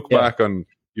 and you look back on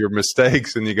your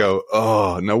mistakes and you go,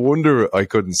 oh, no wonder I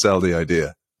couldn't sell the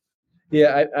idea.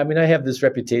 Yeah, I have this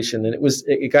reputation, and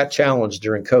it got challenged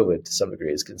during COVID to some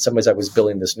degree. In some ways, I was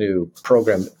building this new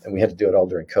program, and we had to do it all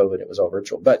during COVID. It was all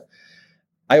virtual, but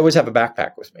I always have a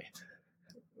backpack with me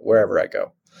wherever I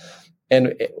go,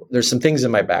 and there's some things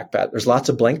in my backpack. There's lots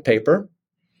of blank paper.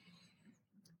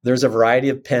 There's a variety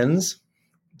of pens,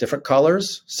 different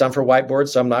colors, some for whiteboards,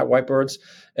 some not whiteboards,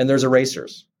 and there's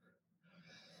erasers.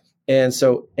 And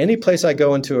so, any place I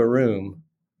go into a room,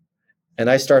 and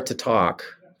I start to talk,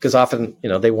 because often,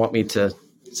 they want me to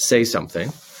say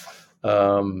something,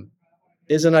 and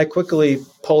I quickly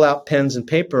pull out pens and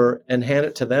paper and hand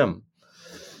it to them.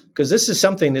 Because this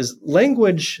is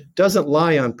language doesn't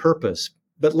lie on purpose,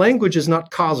 but language is not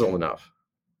causal enough.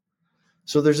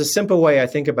 So there's a simple way I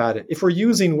think about it. If we're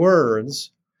using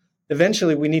words,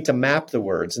 eventually we need to map the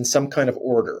words in some kind of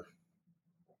order.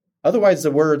 Otherwise, the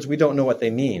words, we don't know what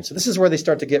they mean. So this is where they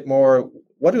start to get more,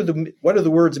 what do the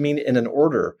words mean in an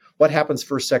order? What happens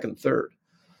first, second, third?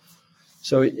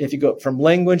 So if you go from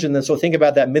language, and then so think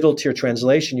about that middle tier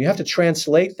translation, you have to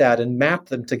translate that and map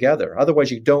them together. Otherwise,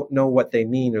 you don't know what they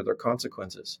mean or their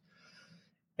consequences.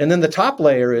 And then the top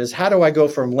layer is, how do I go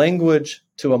from language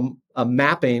to a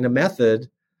mapping, a method,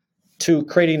 to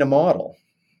creating a model?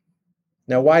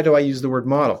 Now, why do I use the word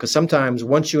model? Because sometimes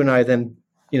once you and I then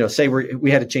say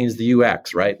we had to change the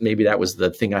UX, right? Maybe that was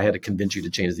the thing I had to convince you to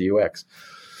change the UX.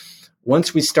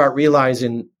 Once we start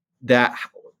realizing that,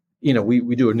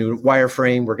 we do a new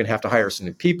wireframe, we're going to have to hire some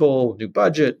new people, new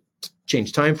budget,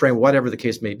 change time frame, whatever the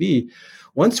case may be.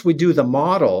 Once we do the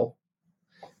model,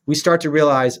 we start to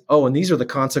realize, and these are the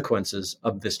consequences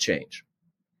of this change.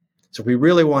 So if we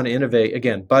really want to innovate,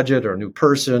 again, budget or a new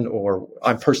person, or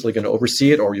I'm personally going to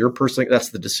oversee it, or you're personally, that's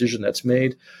the decision that's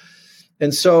made.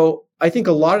 And so I think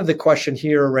a lot of the question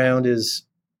here around is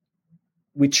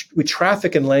we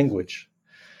traffic in language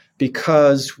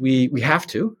because we have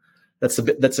to.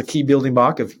 That's a key building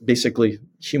block of basically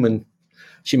human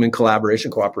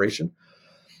collaboration, cooperation.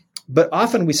 But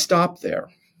often we stop there.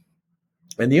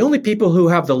 And the only people who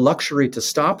have the luxury to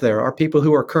stop there are people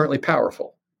who are currently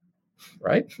powerful,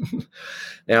 right?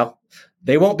 Now,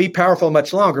 they won't be powerful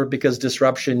much longer because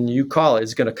disruption, you call it,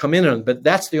 is going to come in on. But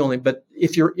that's the only. But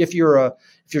if you're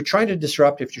trying to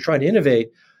disrupt, if you're trying to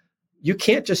innovate, you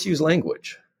can't just use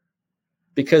language,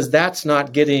 because that's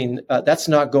not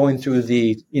going through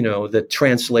the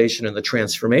translation and the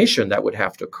transformation that would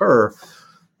have to occur.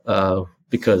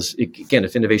 Because again,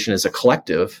 if innovation is a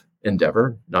collective,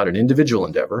 endeavor, not an individual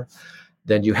endeavor,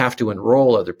 then you have to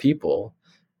enroll other people.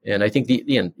 And I think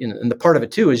and the part of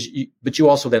it too is, but you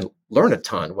also then learn a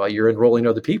ton while you're enrolling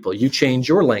other people. You change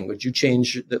your language, you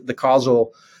change the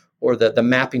causal or the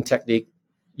mapping technique.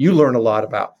 You learn a lot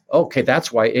about, okay,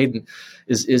 that's why Aiden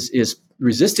is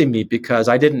resisting me, because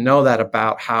I didn't know that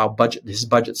about how his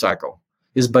budget cycle.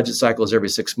 His budget cycle is every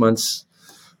 6 months.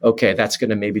 Okay, that's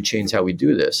going to maybe change how we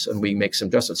do this, and we make some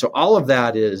adjustments. So all of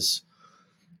that is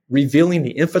revealing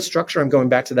the infrastructure. I'm going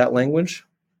back to that language.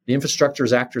 The infrastructure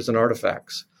is actors and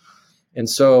artifacts. And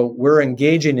so we're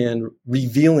engaging in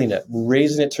revealing it,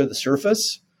 raising it to the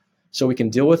surface so we can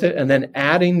deal with it, and then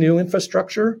adding new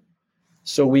infrastructure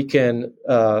so we can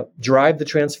drive the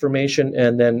transformation.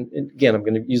 And then, again, I'm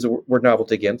going to use the word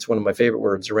novelty again. It's one of my favorite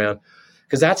words around,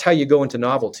 because that's how you go into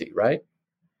novelty, right?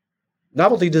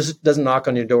 Novelty doesn't knock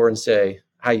on your door and say,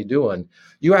 how you doing?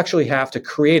 You actually have to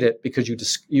create it, because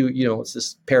it's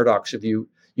this paradox of you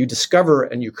discover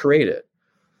and you create it,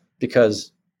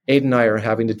 because Aiden and I are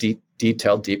having a deep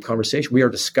conversation. We are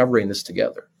discovering this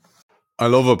together. I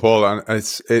love it, Paul, and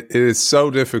it is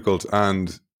so difficult.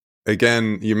 And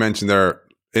again, you mentioned there,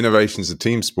 innovation is a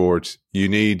team sport. You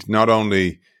need not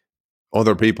only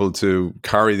other people to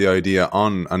carry the idea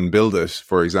on and build it,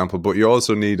 for example, but you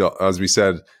also need, as we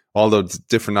said, all those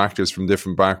different actors from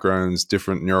different backgrounds,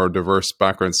 different neurodiverse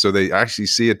backgrounds, so they actually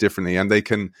see it differently and they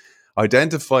can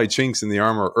identify chinks in the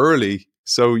armor early,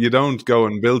 so you don't go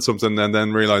and build something and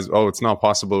then realize, oh, it's not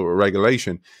possible with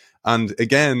regulation. And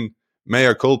again,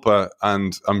 mea culpa,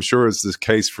 and I'm sure it's the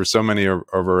case for so many of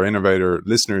our innovator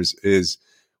listeners, is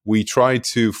we try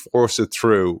to force it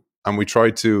through and we try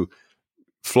to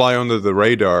fly under the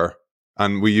radar,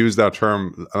 and we use that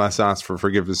term, let's ask for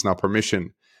forgiveness, not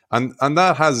permission. And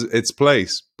that has its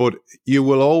place, but you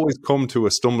will always come to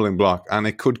a stumbling block and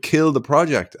it could kill the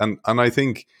project. And I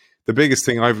think the biggest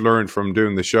thing I've learned from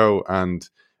doing the show and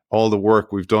all the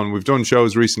work we've done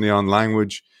shows recently on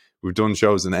language, we've done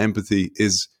shows on empathy,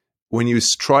 is when you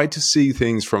try to see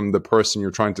things from the person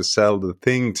you're trying to sell the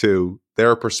thing to,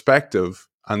 their perspective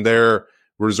and their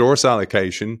resource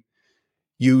allocation,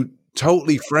 you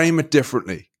totally frame it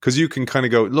differently. Because you can kind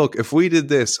of go, look, if we did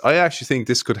this, I actually think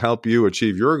this could help you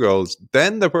achieve your goals.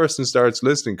 Then the person starts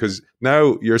listening, because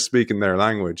now you're speaking their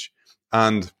language.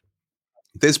 And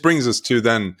this brings us to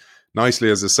then nicely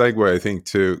as a segue, I think,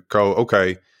 to go,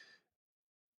 okay,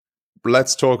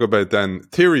 let's talk about then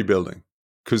theory building.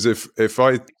 Because if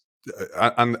I,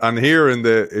 and here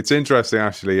it's interesting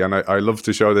actually, and I love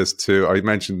to show this to, I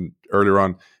mentioned earlier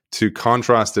on, to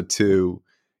contrast it to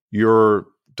your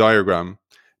diagram,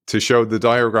 to show the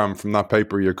diagram from that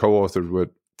paper you co-authored with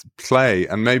Clay,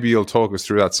 and maybe you'll talk us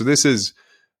through that. So this is,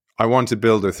 I want to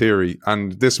build a theory,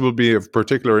 and this will be of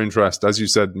particular interest. As you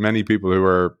said, many people who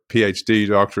are PhD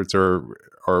doctorates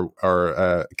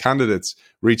or candidates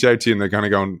reach out to you and they're kind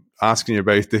of going, asking you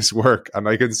about this work, and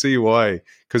I can see why,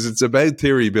 because it's about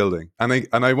theory building. And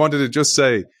I wanted to just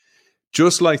say,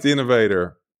 just like the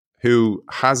innovator who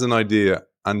has an idea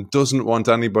and doesn't want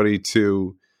anybody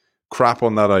to crap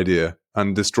on that idea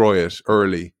and destroy it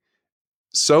early,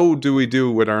 so do we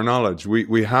do with our knowledge.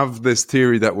 We have this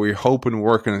theory that we're hoping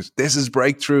working. This is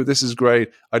breakthrough. This is great.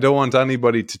 I don't want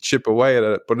anybody to chip away at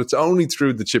it, but it's only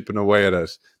through the chipping away at it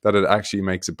that it actually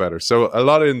makes it better. So a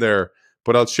lot in there,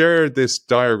 but I'll share this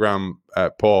diagram,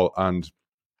 Paul, and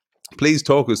please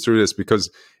talk us through this, because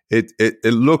it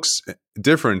looks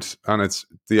different and it's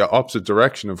the opposite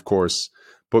direction, of course,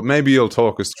 but maybe you'll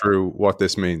talk us through what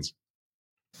this means.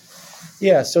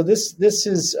 Yeah, so this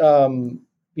is, in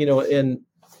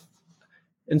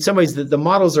some ways the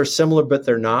models are similar, but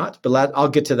they're not. But I'll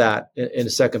get to that in a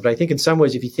second. But I think in some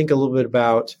ways, if you think a little bit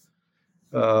about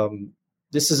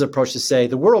this is an approach to say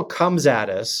the world comes at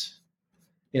us,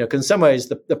 because in some ways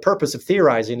the purpose of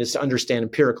theorizing is to understand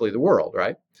empirically the world,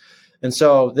 right? And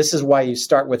so this is why you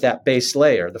start with that base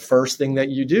layer. The first thing that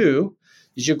you do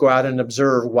is you go out and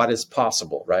observe what is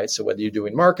possible, right? So whether you're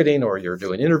doing marketing or you're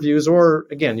doing interviews, or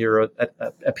again, you're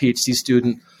a PhD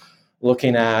student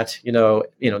looking at, the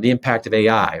impact of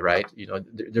AI, right?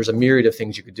 There's a myriad of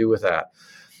things you could do with that.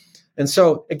 And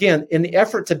so again, in the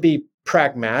effort to be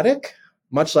pragmatic,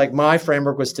 much like my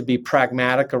framework was to be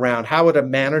pragmatic around how would a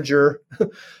manager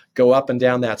go up and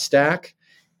down that stack,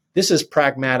 this is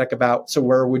pragmatic about, so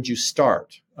where would you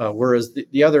start? Whereas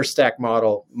the other stack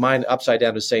model, mine upside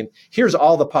down, is saying, here's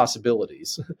all the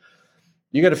possibilities.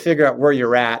 You got to figure out where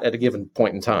you're at a given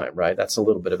point in time, right? That's a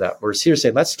little bit of that. Whereas here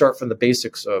saying, let's start from the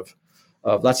basics of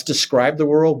let's describe the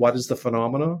world. What is the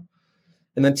phenomena?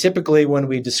 And then typically when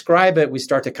we describe it, we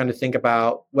start to kind of think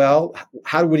about, well,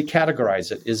 how do we categorize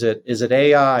it? Is it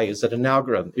AI? Is it an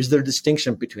algorithm? Is there a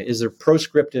distinction between, is there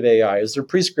proscriptive AI? Is there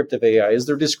prescriptive AI? Is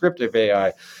there descriptive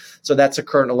AI? So that's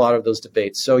occurred in a lot of those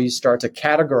debates. So you start to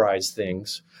categorize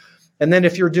things. And then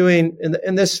if you're doing,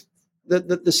 in this,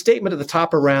 the statement at the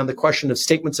top around the question of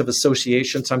statements of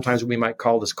association, sometimes we might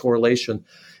call this correlation.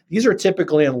 These are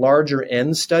typically in larger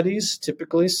N studies,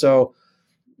 typically. So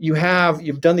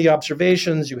you've done the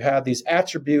observations, you have these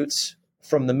attributes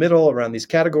from the middle around these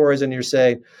categories, and you're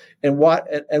saying,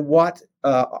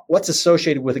 what's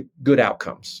associated with good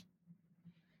outcomes.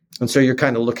 And so you're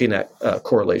kind of looking at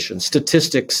correlation.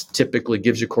 Statistics typically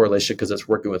gives you correlation because it's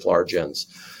working with large N's.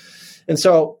 And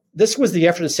so this was the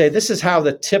effort to say, this is how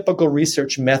the typical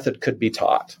research method could be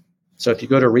taught. So if you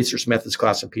go to a research methods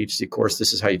class and PhD course,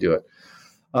 this is how you do it.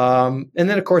 And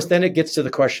then, of course, then it gets to the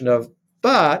question of,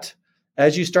 but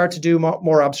as you start to do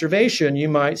more observation, you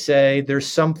might say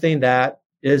there's something that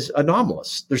is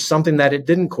anomalous. There's something that it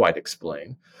didn't quite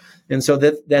explain. And so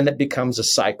then it becomes a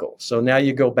cycle. So now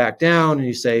you go back down and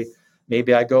you say,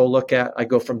 maybe I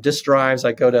go from disk drives,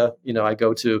 I go to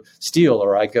steel,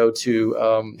 or I go to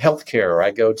healthcare, or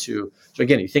I go to, so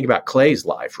again, you think about Clay's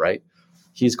life, right?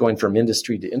 He's going from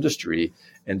industry to industry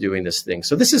and doing this thing.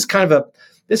 So this is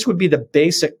this would be the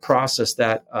basic process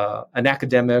that an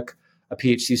academic, a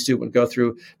PhD student would go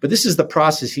through. But this is the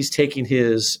process he's taking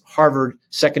his Harvard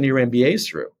second-year MBAs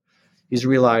through. He's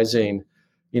realizing,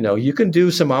 you can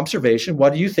do some observation.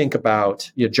 What do you think about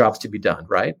jobs to be done,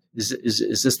 right?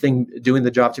 Is this thing doing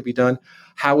the job to be done?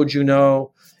 How would you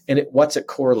know? And what's it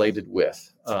correlated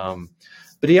with? But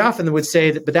he often would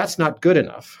say but that's not good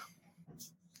enough.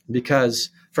 Because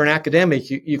for an academic,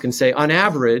 you can say, on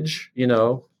average,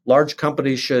 large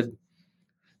companies should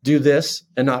do this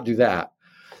and not do that.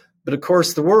 But of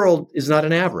course, the world is not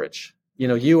an average.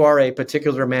 You are a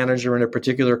particular manager in a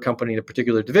particular company in a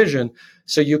particular division,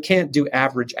 so you can't do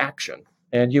average action.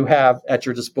 And you have at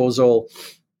your disposal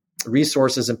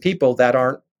resources and people that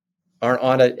aren't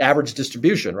on an average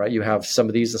distribution, right? You have some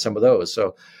of these and some of those.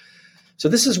 So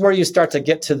this is where you start to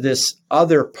get to this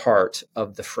other part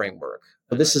of the framework.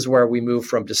 This is where we move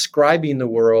from describing the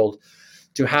world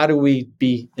to how do we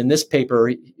be, in this paper,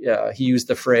 he used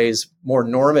the phrase more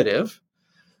normative.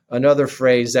 Another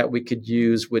phrase that we could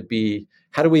use would be,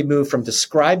 how do we move from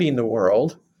describing the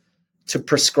world to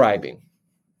prescribing?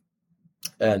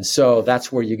 And so that's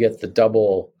where you get the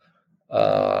double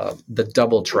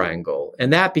triangle.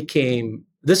 And that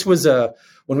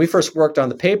when we first worked on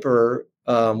the paper,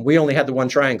 we only had the one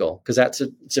triangle because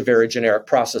it's a very generic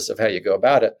process of how you go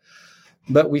about it.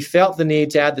 But we felt the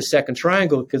need to add the second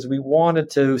triangle because we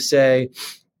wanted to say,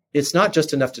 it's not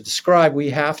just enough to describe, we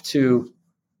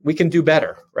can do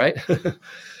better, right?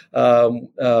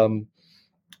 Going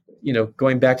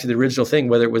back to the original thing,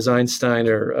 whether it was Einstein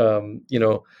or,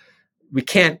 we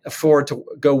can't afford to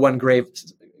go one grave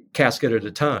casket at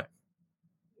a time.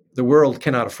 The world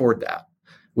cannot afford that.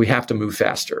 We have to move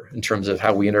faster in terms of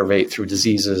how we innovate through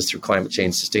diseases, through climate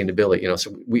change, sustainability.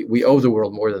 So we owe the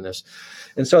world more than this.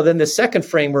 And so then the second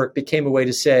framework became a way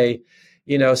to say,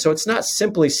 so it's not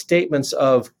simply statements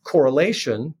of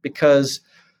correlation, because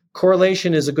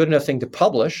correlation is a good enough thing to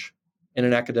publish in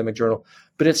an academic journal,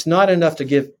 but it's not enough to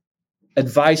give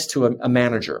advice to a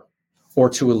manager or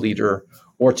to a leader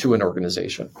or to an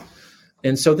organization.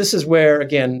 And so this is where,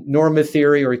 again, normative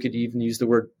theory, or you could even use the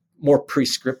word more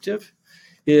prescriptive,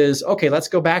 is, okay, let's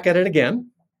go back at it again.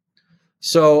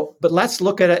 But let's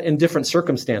look at it in different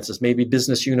circumstances, maybe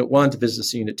business unit 1 to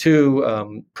business unit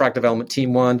 2, product development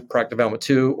team 1, product development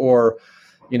 2, or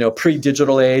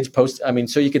pre-digital age, post.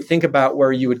 So you could think about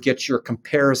where you would get your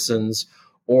comparisons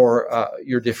or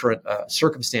your different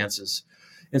circumstances.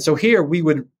 And so here we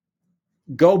would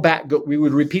we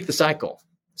would repeat the cycle.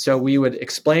 So we would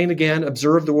explain again,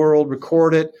 observe the world,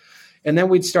 record it, and then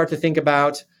we'd start to think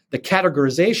about the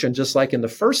categorization, just like in the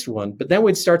first one. But then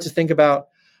we'd start to think about,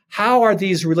 how are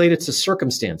these related to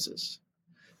circumstances?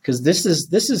 Because this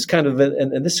is kind of,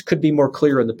 and this could be more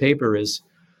clear in the paper, is,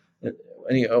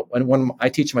 and when I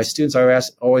teach my students, I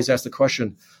always ask the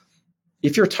question,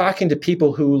 if you're talking to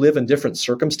people who live in different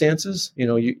circumstances,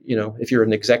 if you're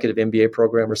an executive MBA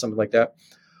program or something like that,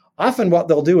 often what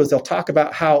they'll do is they'll talk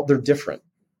about how they're different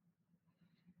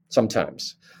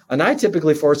sometimes. And I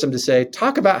typically force them to say,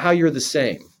 talk about how you're the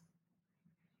same.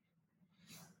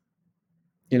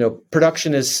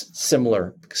 Production is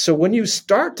similar. So when you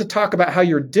start to talk about how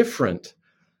you're different,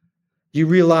 you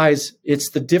realize it's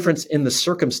the difference in the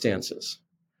circumstances.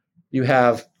 You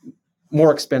have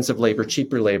more expensive labor,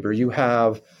 cheaper labor. You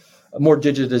have more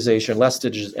digitization, less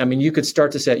digitization. I mean, you could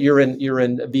start to say you're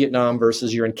in Vietnam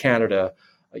versus you're in Canada.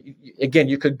 Again,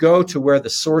 you could go to where the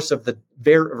source of the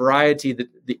variety,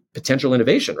 the potential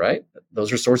innovation, right?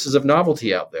 Those are sources of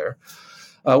novelty out there.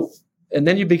 And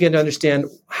then you begin to understand,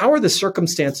 how are the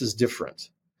circumstances different?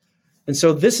 And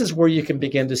so this is where you can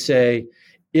begin to say,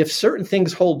 if certain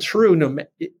things hold true,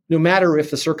 no matter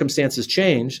if the circumstances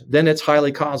change, then it's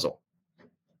highly causal,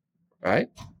 right?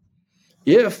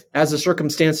 If, as the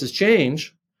circumstances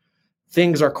change,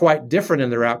 things are quite different in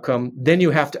their outcome, then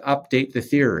you have to update the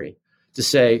theory to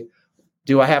say,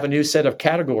 do I have a new set of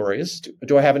categories?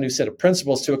 Do I have a new set of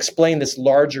principles to explain this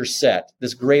larger set,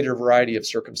 this greater variety of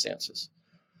circumstances?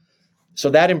 So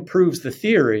that improves the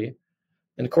theory.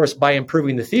 And of course, by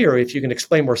improving the theory, if you can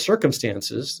explain more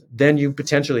circumstances, then you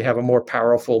potentially have a more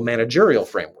powerful managerial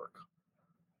framework.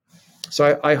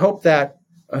 So I hope that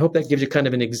gives you kind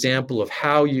of an example of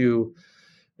how you.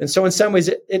 And so in some ways,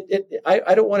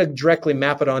 I don't want to directly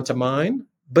map it onto mine,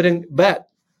 but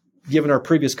given our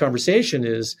previous conversation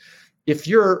is, if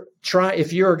you're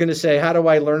going to say, how do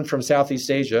I learn from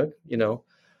Southeast Asia?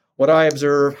 What do I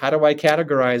observe? How do I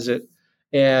categorize it?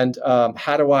 And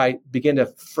how do I begin to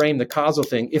frame the causal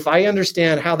thing? If I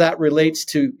understand how that relates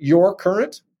to your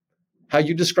current, how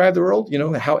you describe the world,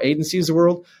 how Aidan sees the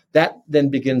world, that then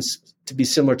begins to be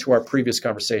similar to our previous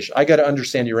conversation. I got to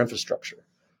understand your infrastructure.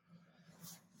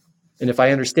 And if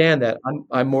I understand that,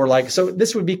 I'm more like, so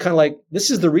this would be kind of like, this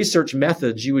is the research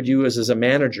methods you would use as a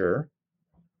manager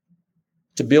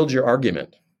to build your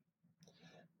argument.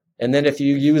 And then if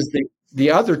you use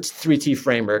the other 3T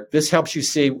framework, this helps you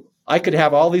see, I could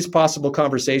have all these possible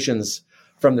conversations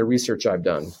from the research I've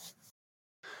done.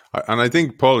 And I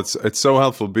think, Paul, it's so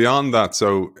helpful beyond that.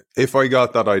 So if I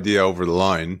got that idea over the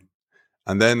line,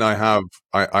 and then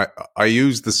I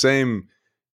use the same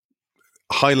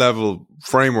high level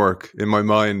framework in my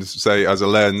mind, say as a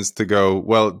lens to go,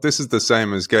 well, this is the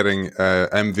same as getting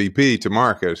MVP to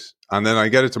market. And then I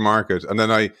get it to market, and then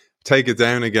I take it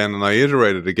down again and I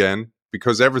iterate it again,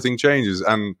 because everything changes.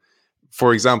 And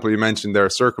for example, you mentioned there are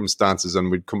circumstances,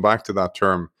 and we'd come back to that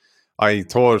term. I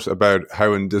thought about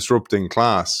how in Disrupting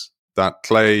Class that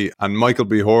Clay and Michael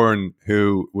B. Horn,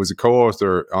 who was a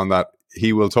co-author on that,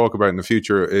 he will talk about in the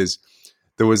future, is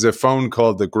there was a phone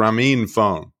called the Grameen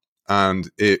phone, and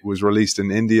it was released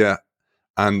in India.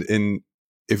 And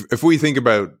if we think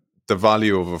about the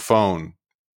value of a phone,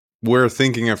 we're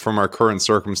thinking it from our current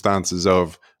circumstances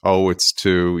of, it's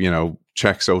to,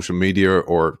 check social media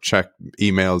or check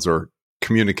emails or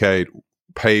communicate,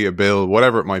 pay a bill,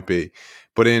 whatever it might be.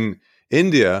 But in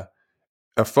India,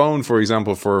 a phone, for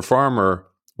example, for a farmer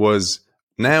was,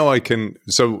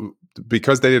 so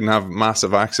because they didn't have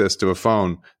massive access to a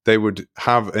phone, they would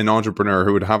have an entrepreneur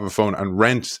who would have a phone and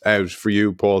rent out for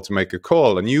you, Paul, to make a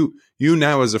call. And you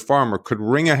now as a farmer could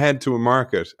ring ahead to a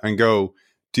market and go,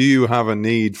 do you have a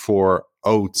need for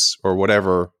oats or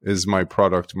whatever is my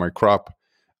product, my crop?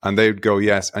 And they would go,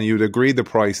 yes. And you'd agree the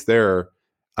price there.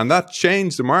 And that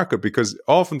changed the market, because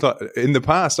often in the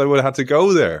past, I would have had to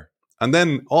go there. And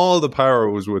then all the power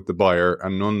was with the buyer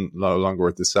and no longer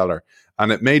with the seller.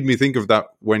 And it made me think of that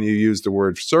when you use the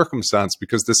word circumstance,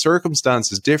 because the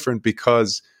circumstance is different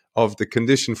because of the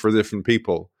condition for different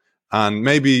people. And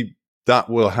maybe that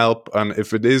will help. And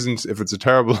if it isn't, if it's a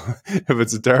terrible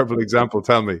example,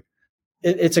 tell me.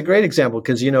 It's a great example,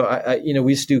 because, we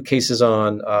used to do cases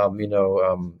on,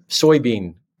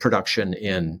 soybean production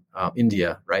in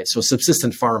India, right? So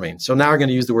subsistent farming. So now we're going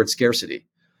to use the word scarcity.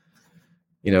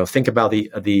 Think about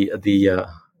the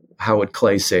how would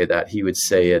Clay say that? He would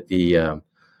say it the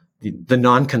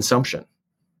non-consumption,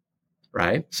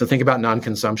 right? So think about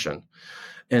non-consumption,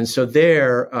 and so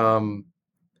there,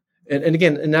 and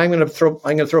again, and I'm going to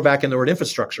throw back in the word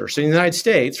infrastructure. So in the United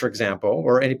States, for example,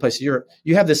 or any place in Europe,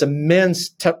 you have this immense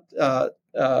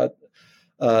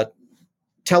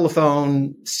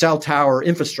telephone, cell tower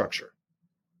infrastructure.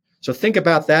 So think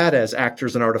about that as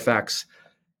actors and artifacts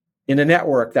in a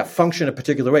network that function a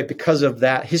particular way because of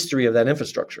that history of that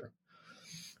infrastructure.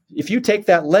 If you take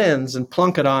that lens and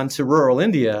plunk it onto rural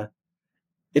India,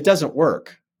 it doesn't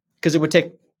work, because it would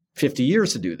take 50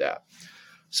 years to do that.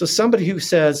 So somebody who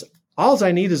says, all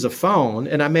I need is a phone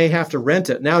and I may have to rent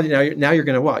it. Now you're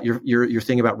going to what? You're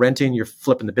thinking about renting, you're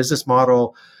flipping the business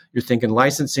model, you're thinking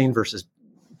licensing versus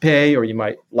pay, or you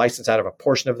might license out of a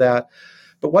portion of that.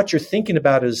 But what you're thinking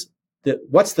about is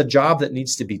what's the job that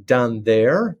needs to be done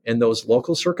there in those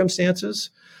local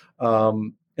circumstances.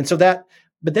 And so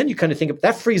but then you kind of think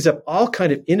that frees up all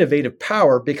kind of innovative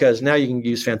power, because now you can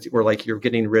use fancy, or like you're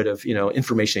getting rid of,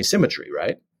 information asymmetry,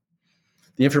 right?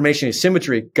 The information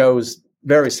asymmetry goes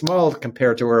very small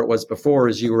compared to where it was before,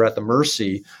 as you were at the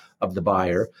mercy of the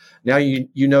buyer. Now you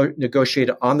know negotiate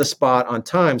on the spot on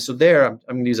time. So there, I'm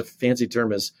going to use a fancy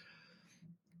term, is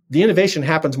the innovation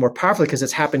happens more powerfully because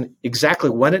it's happened exactly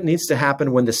when it needs to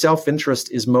happen, when the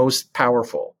self-interest is most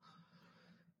powerful,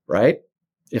 right?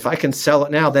 If I can sell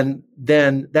it now, then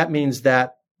that means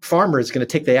that farmer is going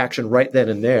to take the action right then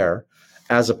and there,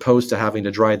 as opposed to having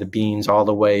to dry the beans all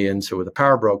the way into the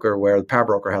power broker, where the power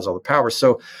broker has all the power.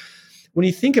 So when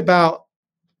you think about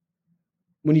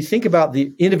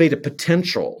the innovative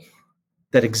potential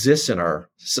that exists in our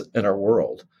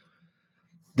world,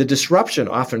 the disruption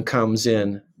often comes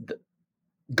in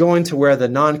going to where the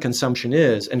non-consumption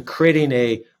is and creating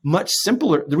a much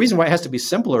simpler. The reason why it has to be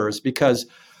simpler is because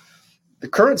the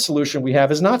current solution we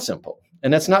have is not simple.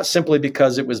 And that's not simply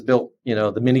because it was built, the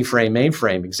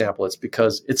mainframe example. It's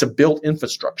because it's a built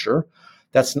infrastructure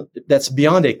that's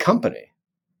beyond a company.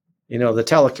 The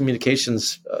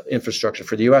telecommunications infrastructure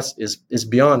for the U.S. is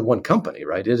beyond one company,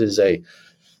 right? It is a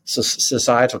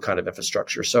societal kind of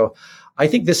infrastructure. So I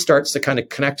think this starts to kind of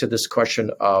connect to this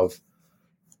question of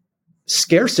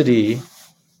scarcity,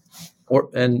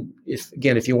 and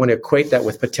if you want to equate that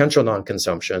with potential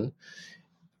non-consumption,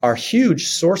 are huge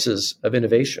sources of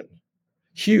innovation.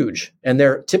 Huge. And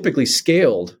they're typically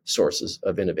scaled sources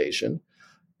of innovation.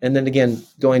 And then again,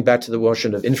 going back to the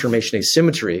notion of information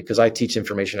asymmetry, because I teach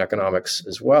information economics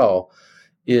as well,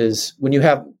 is when you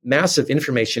have massive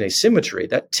information asymmetry,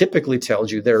 that typically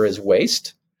tells you there is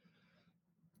waste,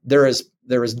 there is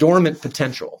dormant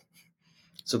potential.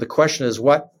 So the question is,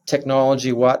 what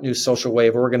technology, what new social way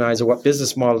of organizing, what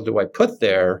business model do I put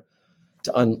there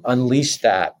to unleash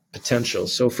that potential?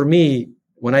 So for me,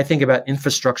 when I think about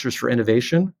infrastructures for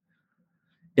innovation,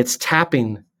 it's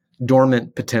tapping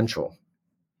dormant potential.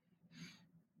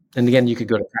 And again, you could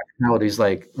go to practicalities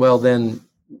like, well, then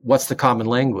what's the common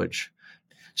language?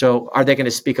 So are they going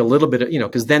to speak a little bit,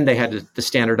 because then they had to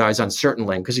standardize on certain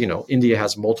languages, because, India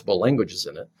has multiple languages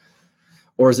in it.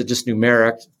 Or is it just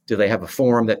numeric? Do they have a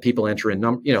form that people enter in?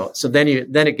 So then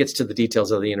it gets to the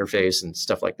details of the interface and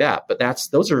stuff like that. But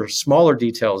those are smaller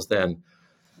details than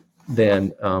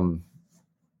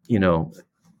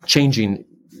changing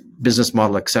business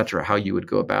model, et cetera, how you would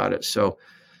go about it. So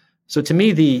to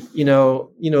me, the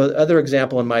other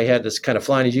example in my head that's kind of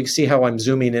flying is you can see how I'm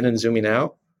zooming in and zooming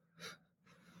out.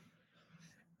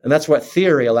 And that's what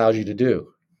theory allows you to do.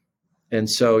 And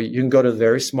so you can go to a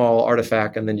very small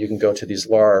artifact, and then you can go to these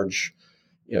larger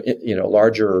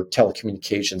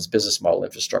telecommunications business model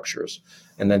infrastructures,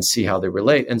 and then see how they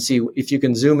relate, and see if you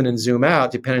can zoom in and zoom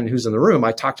out, depending on who's in the room.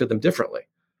 I talk to them differently.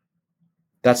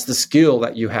 That's the skill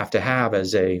that you have to have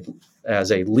as a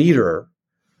leader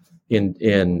in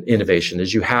innovation,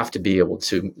 is you have to be able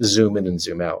to zoom in and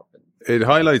zoom out. It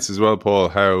highlights as well, Paul,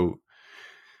 how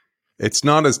it's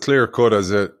not as clear cut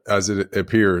as it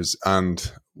appears,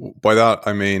 and by that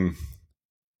I mean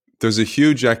there's a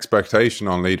huge expectation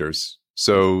on leaders.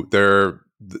 So the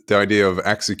idea of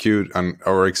execute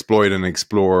or exploit and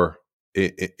explore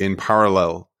in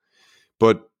parallel,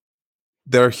 but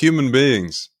they're human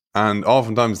beings, and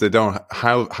oftentimes they don't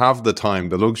have the time,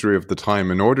 the luxury of the time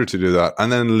in order to do that,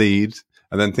 and then lead,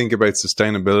 and then think about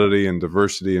sustainability and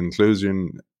diversity,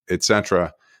 inclusion,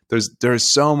 etc.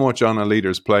 There's so much on a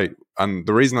leader's plate, and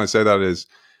the reason I say that is,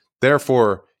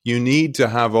 therefore, you need to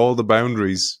have all the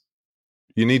boundaries.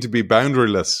 You need to be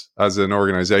boundaryless as an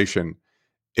organization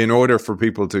in order for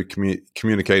people to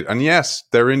communicate. And yes,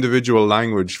 their individual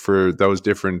language for those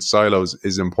different silos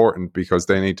is important because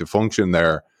they need to function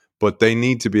there, but they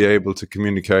need to be able to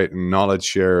communicate and knowledge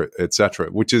share, etc.,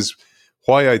 which is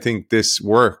why I think this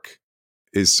work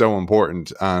is so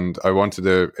important. And I wanted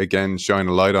to, again, shine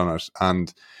a light on it.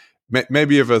 And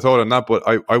maybe you've a thought on that, but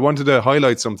I wanted to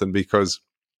highlight something, because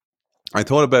I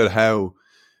thought about how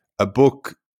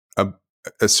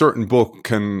a certain book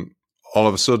can all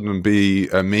of a sudden be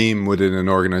a meme within an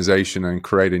organization and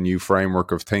create a new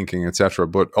framework of thinking, etc.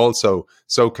 But also,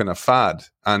 so can a fad.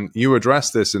 And you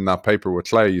address this in that paper with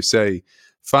Clay. You say,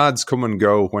 fads come and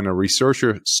go when a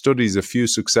researcher studies a few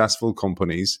successful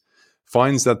companies,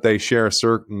 finds that they share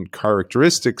certain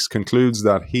characteristics, concludes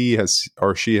that he has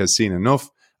or she has seen enough,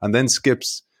 and then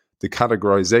skips the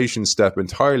categorization step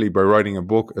entirely by writing a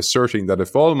book asserting that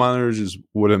if all managers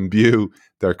would imbue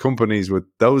their companies with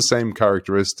those same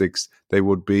characteristics, they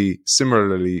would be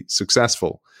similarly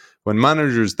successful. When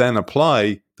managers then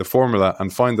apply the formula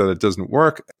and find that it doesn't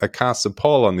work, it casts a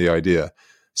pall on the idea.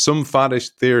 Some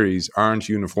faddish theories aren't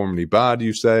uniformly bad,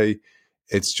 you say.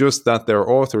 It's just that their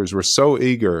authors were so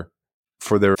eager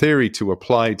for their theory to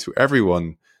apply to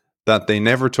everyone that they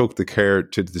never took the care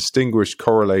to distinguish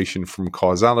correlation from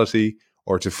causality,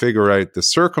 or to figure out the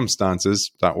circumstances,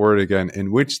 that word again,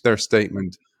 in which their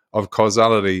statement of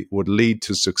causality would lead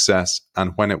to success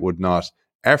and when it would not.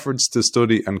 Efforts to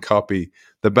study and copy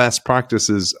the best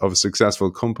practices of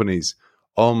successful companies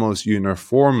almost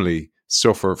uniformly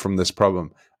suffer from this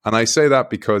problem. And I say that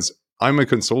because I'm a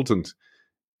consultant.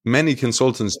 Many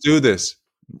consultants do this,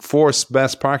 force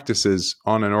best practices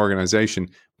on an organization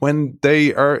when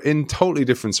they are in totally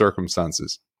different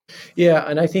circumstances. Yeah,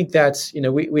 and I think that's,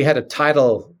 we had a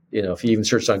title, if you even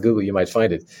searched on Google, you might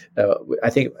find it. I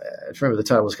remember the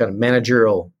title was kind of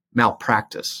managerial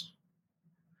malpractice.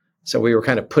 So we were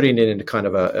kind of putting it into kind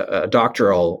of a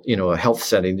doctoral, a health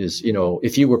setting is,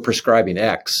 if you were prescribing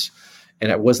X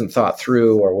and it wasn't thought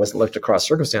through or wasn't looked across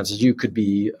circumstances, you could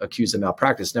be accused of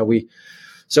malpractice. Now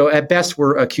so at best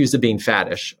we're accused of being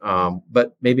faddish,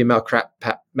 but maybe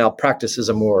malpractice is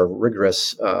a more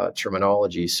rigorous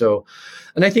terminology. So,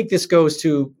 and I think this goes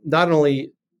to not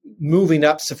only moving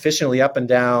up sufficiently up and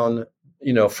down,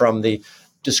 from the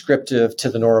descriptive to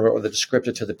the normative or the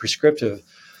descriptive to the prescriptive.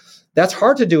 That's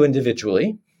hard to do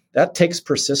individually. That takes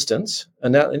persistence.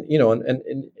 And that,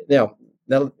 and now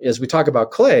as we talk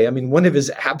about Clay, I mean, one of his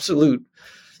absolute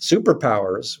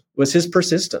superpowers was his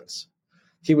persistence.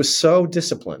 He was so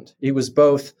disciplined. He was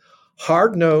both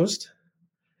hard-nosed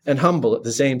and humble at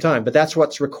the same time. But that's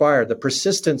what's required, the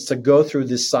persistence to go through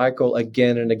this cycle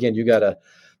again and again. You got to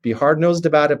be hard-nosed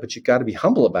about it, but you got to be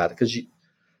humble about it because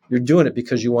you're doing it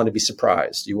because you want to be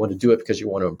surprised. You want to do it because you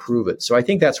want to improve it. So I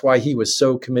think that's why he was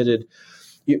so committed.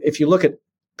 If you look at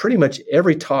pretty much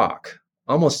every talk,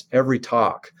 almost every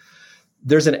talk,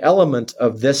 there's an element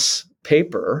of this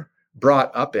paper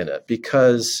brought up in it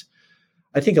because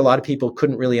I think a lot of people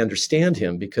couldn't really understand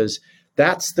him because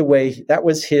that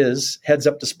was his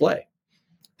heads-up display.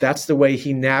 That's the way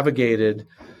he navigated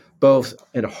both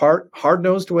in a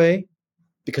hard-nosed way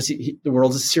because the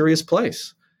world is a serious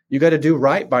place. You got to do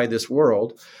right by this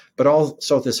world, but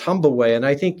also this humble way. And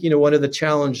I think, one of the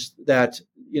challenges that,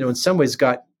 in some ways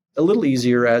got a little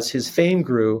easier as his fame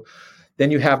grew,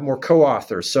 then you have more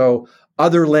co-authors. So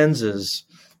other lenses,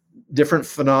 different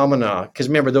phenomena, because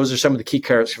remember, those are some of the key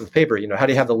characters of the paper. How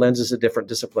do you have the lenses of different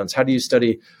disciplines? How do you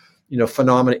study,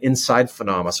 phenomena inside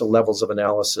phenomena? So levels of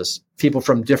analysis, people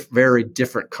from very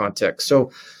different contexts.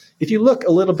 So if you look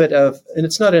a little bit and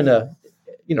it's not in a,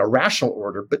 rational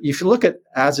order, but if you look at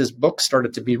as his book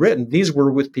started to be written, these were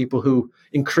with people who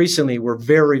increasingly were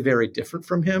very, very different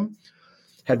from him,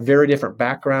 had very different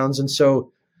backgrounds. And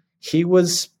so he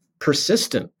was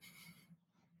persistent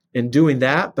in doing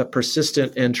that, but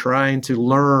persistent in trying to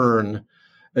learn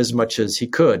as much as he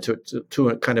could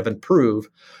to kind of improve.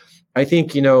 I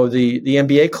think, the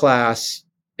MBA class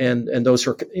and those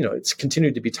who are, it's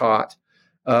continued to be taught.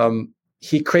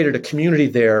 He created a community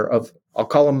there of, I'll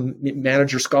call them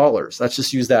manager scholars. Let's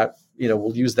just use that,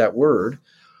 we'll use that word.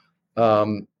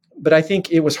 But I think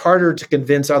it was harder to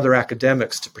convince other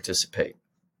academics to participate.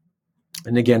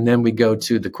 And again, then we go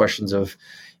to the questions of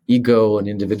ego and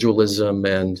individualism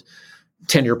and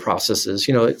tenure processes.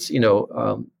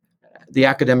 The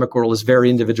academic world is very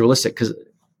individualistic because,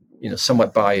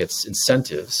 somewhat by its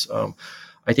incentives.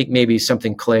 I think maybe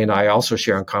something Clay and I also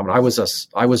share in common. I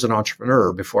was an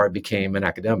entrepreneur before I became an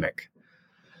academic.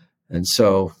 And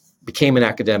so became an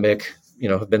academic,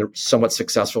 have been somewhat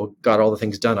successful, got all the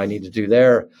things done I need to do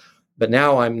there. But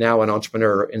now I'm an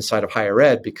entrepreneur inside of higher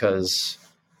ed because,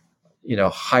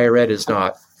 higher ed is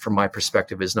not, from my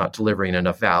perspective, is not delivering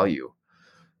enough value.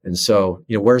 And so,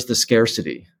 where's the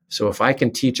scarcity? So if I can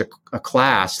teach a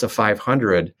class to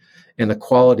 500 and the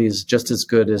quality is just as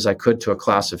good as I could to a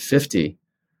class of 50,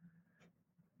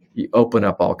 you open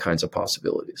up all kinds of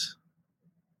possibilities.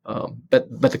 But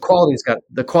the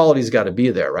quality's got to be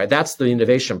there, right? That's the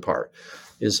innovation part.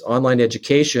 Is online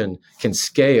education can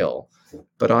scale,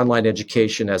 but online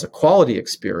education as a quality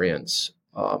experience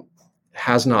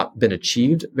has not been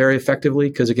achieved very effectively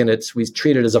because again, we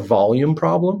treat it as a volume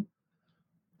problem.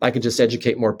 I could just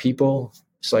educate more people.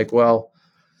 It's like, well,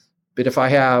 but if I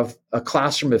have a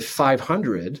classroom of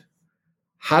 500,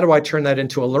 how do I turn that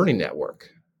into a learning network?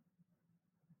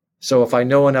 So if I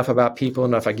know enough about people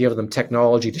and if I give them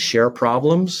technology to share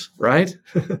problems, right?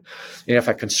 And if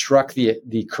I construct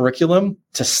the curriculum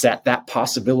to set that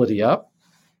possibility up,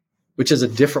 which is a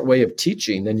different way of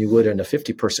teaching than you would in a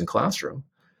 50-person classroom,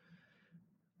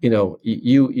 the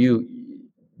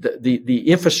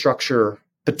infrastructure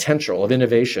potential of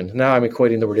innovation. Now I'm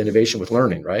equating the word innovation with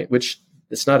learning, right? Which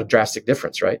it's not a drastic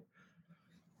difference, right?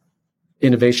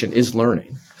 Innovation is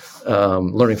learning.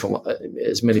 Learning from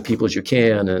as many people as you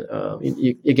can.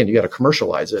 Again, you got to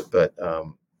commercialize it, but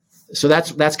so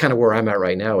that's kind of where I'm at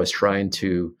right now is trying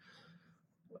to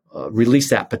release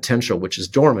that potential, which is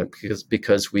dormant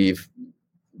because we've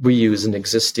we use an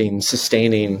existing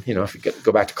sustaining, if you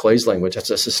go back to Clay's language, that's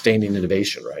a sustaining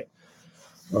innovation, right?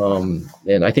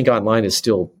 And I think online is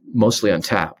still mostly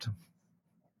untapped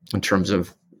in terms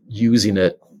of using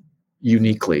it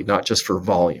uniquely, not just for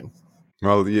volume.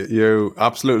 Well, you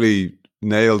absolutely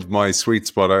nailed my sweet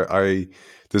spot.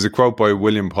 There's a quote by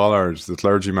William Pollard, the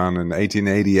clergyman, in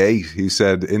 1888, who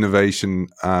said innovation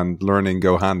and learning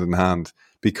go hand in hand,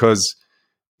 because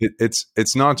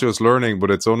it's not just learning, but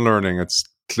it's unlearning. It's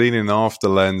cleaning off the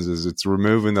lenses. It's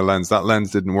removing the lens. That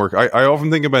lens didn't work. I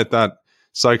often think about that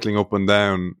cycling up and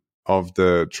down of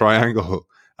the triangle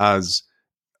as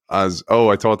oh,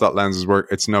 I thought that lens was work.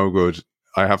 It's no good.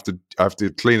 I have to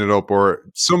clean it up, or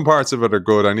some parts of it are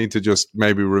good. I need to just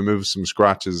maybe remove some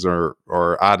scratches or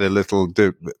add a little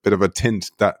bit of a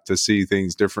tint to see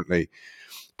things differently.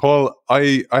 Paul,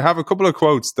 I have a couple of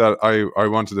quotes that I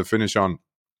wanted to finish on.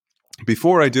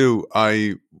 Before I do,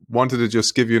 I wanted to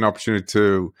just give you an opportunity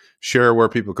to share where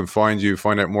people can find you,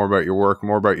 find out more about your work,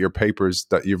 more about your papers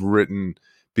that you've written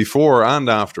before and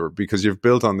after, because you've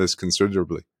built on this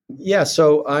considerably. Yeah,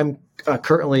 so I'm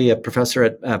currently a professor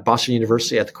at Boston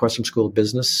University at the Questrom School of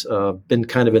Business. Been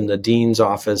kind of in the dean's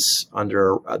office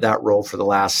under that role for the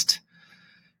last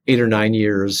 8 or 9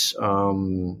 years.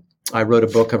 I wrote a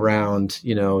book around,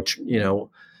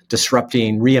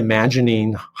 disrupting,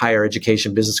 reimagining higher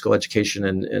education, business school education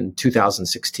in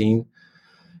 2016.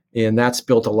 And that's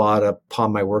built a lot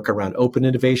upon my work around open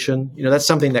innovation. That's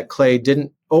something that Clay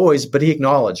didn't always, but he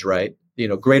acknowledged, right?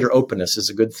 Greater openness is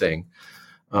a good thing.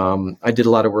 I did a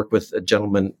lot of work with a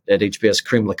gentleman at HBS,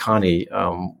 Karim Lakhani,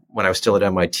 when I was still at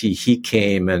MIT. He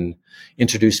came and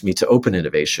introduced me to open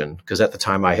innovation, because at the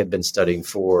time I had been studying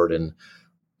Ford and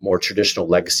more traditional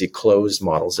legacy closed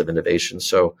models of innovation.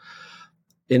 So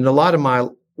in a lot of my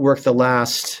work, a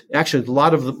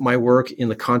lot of my work in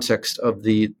the context of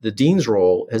the dean's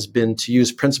role has been to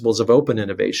use principles of open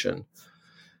innovation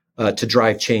to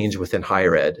drive change within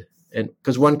higher ed. And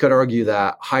because one could argue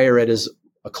that higher ed is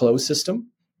a closed system.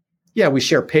 Yeah, we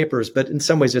share papers, but in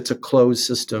some ways it's a closed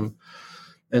system.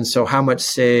 And so how much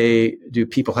say do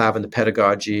people have in the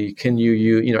pedagogy? Can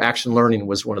you action learning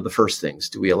was one of the first things.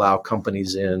 Do we allow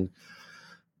companies in?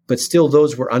 But still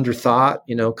those were underthought,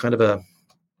 kind of a,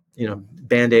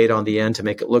 Band-Aid on the end to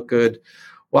make it look good.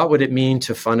 What would it mean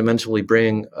to fundamentally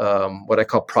bring what I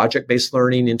call project-based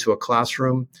learning into a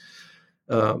classroom?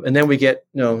 And then we get,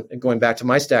 going back to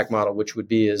my stack model, which would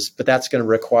be but that's going to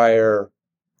require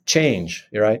change,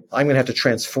 right? I'm going to have to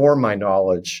transform my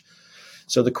knowledge.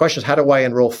 So the question is, how do I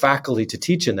enroll faculty to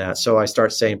teach in that? So I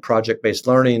start saying project-based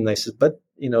learning. And they said, but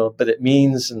it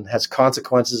means and has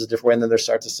consequences a different way. And then they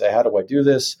start to say, how do I do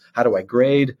this? How do I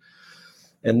grade?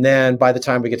 And then by the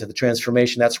time we get to the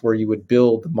transformation, that's where you would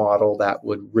build the model that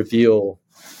would reveal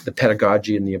the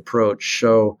pedagogy and the approach.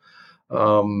 So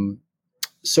in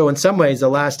some ways, the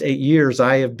last 8 years,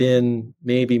 I have been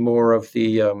maybe more of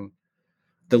the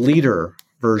leader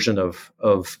version of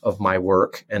my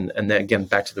work. And then again,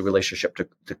 back to the relationship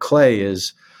to Clay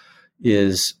is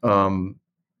I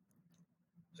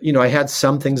had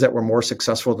some things that were more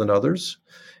successful than others.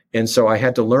 And so I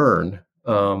had to learn.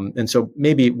 And so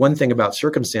maybe one thing about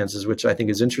circumstances, which I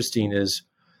think is interesting, is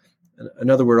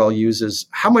another word I'll use is,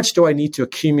 how much do I need to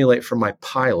accumulate from my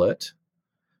pilot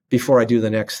before I do the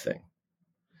next thing?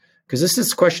 Because this is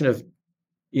this question of,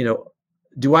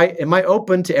 am I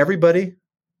open to everybody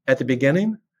at the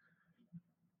beginning?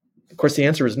 Of course, the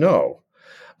answer is no.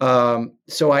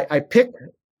 So I pick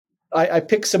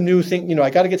some new thing. I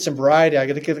got to get some variety. I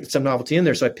got to get some novelty in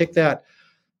there. So I pick that.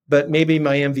 But maybe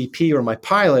my MVP or my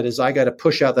pilot is I got to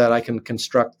push out that I can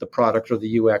construct the product or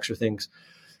the UX or things.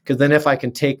 Because then if I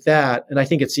can take that, and I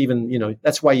think it's even,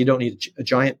 that's why you don't need a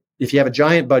giant. If you have a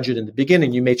giant budget in the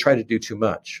beginning, you may try to do too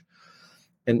much.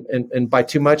 And by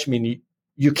too much, I mean,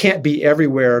 you can't be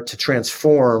everywhere to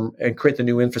transform and create the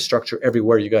new infrastructure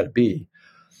everywhere you got to be.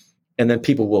 And then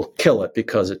people will kill it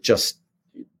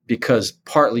because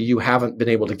partly you haven't been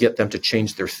able to get them to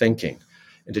change their thinking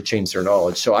and to change their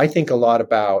knowledge. So I think a lot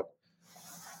about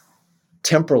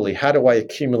temporally, how do I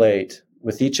accumulate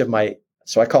with each of my,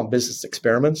 so I call them business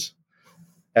experiments,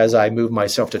 as I move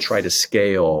myself to try to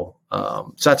scale.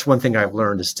 So that's one thing I've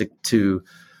learned, is to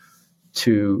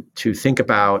think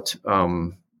about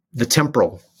the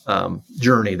temporal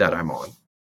journey that I'm on.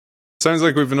 Sounds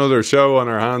like we've another show on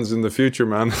our hands in the future,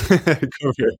 man.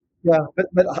 Yeah, but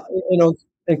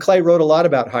and Clay wrote a lot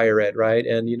about higher ed, right?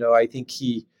 And I think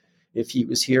if he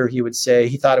was here, he would say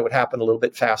he thought it would happen a little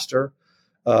bit faster.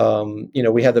 We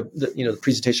had the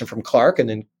presentation from Clark,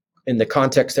 and in the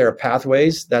context there of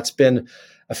pathways, that's been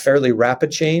a fairly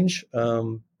rapid change,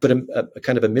 but a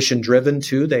kind of a mission driven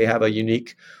too. They have a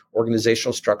unique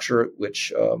organizational structure,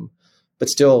 which, but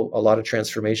still a lot of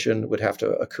transformation would have to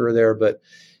occur there. But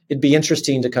it'd be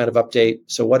interesting to kind of update.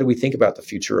 So what do we think about the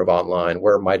future of online?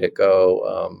 Where might it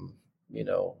go?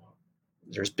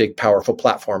 There's big, powerful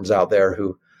platforms out there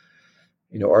who,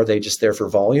 are they just there for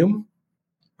volume,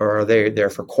 or are they there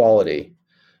for quality?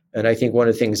 And I think one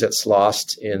of the things that's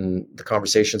lost in the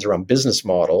conversations around business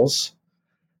models,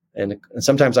 and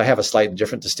sometimes I have a slightly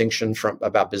different distinction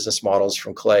about business models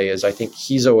from Clay, is I think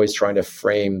he's always trying to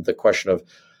frame the question of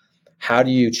how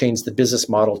do you change the business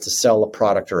model to sell a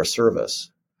product or a service?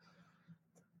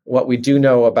 What we do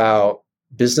know about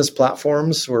business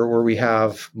platforms where we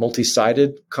have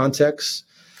multi-sided contexts,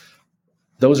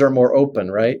 those are more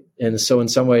open, right? And so in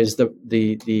some ways, those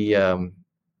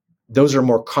are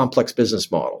more complex business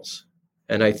models.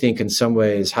 And I think in some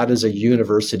ways, how does a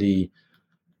university,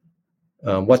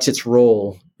 what's its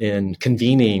role in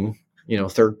convening,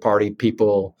 third-party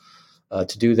people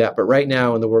to do that? But right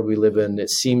now in the world we live in,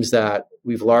 it seems that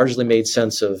we've largely made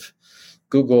sense of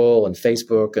Google and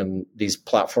Facebook and these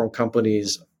platform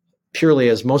companies purely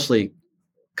as mostly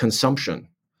consumption.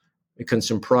 We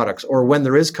consume products. Or when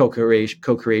there is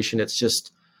co-creation, it's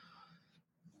just,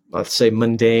 let's say,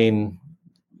 mundane,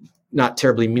 not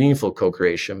terribly meaningful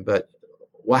co-creation. But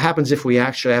what happens if we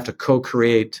actually have to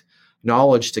co-create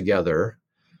knowledge together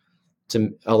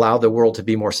to allow the world to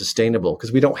be more sustainable?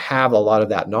 Because we don't have a lot of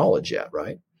that knowledge yet,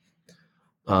 right?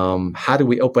 How do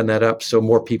we open that up so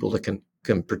more people can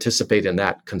participate in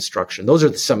that construction? Those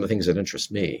are some of the things that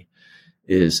interest me,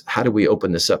 is how do we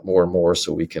open this up more and more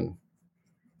so we can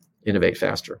innovate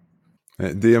faster?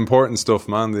 The important stuff,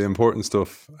 man. The important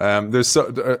stuff. I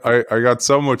got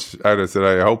so much out of it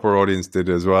today. I hope our audience did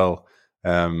as well.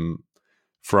 And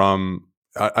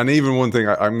even one thing,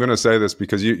 I'm going to say this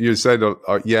because you said,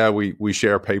 we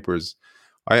share papers.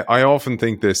 I often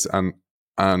think this, and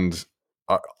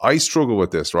I struggle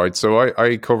with this, right? So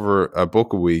I cover a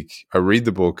book a week. I read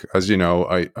the book, as you know.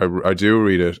 I do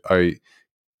read it.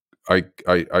 I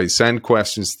send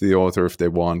questions to the author if they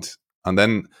want, and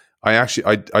then I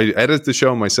edit the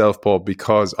show myself, Paul,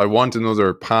 because I want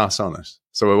another pass on it.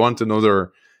 So I want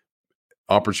another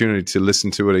opportunity to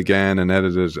listen to it again and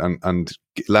edit it and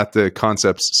let the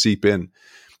concepts seep in.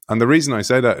 And the reason I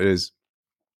say that is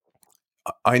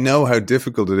I know how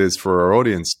difficult it is for our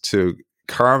audience to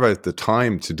carve out the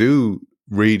time to do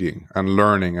reading and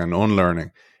learning and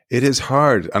unlearning. It is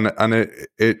hard, and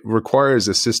it requires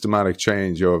a systematic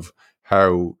change of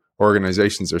how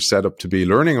organizations are set up to be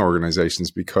learning organizations,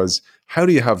 because how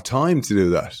do you have time to do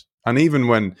that? And even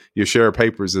when you share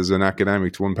papers as an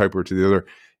academic to one paper to the other,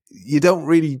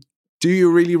 do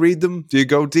you really read them? Do you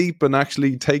go deep and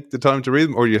actually take the time to read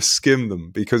them, or you skim them?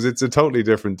 Because it's a totally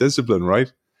different discipline,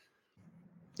 right?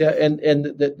 Yeah, and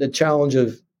the challenge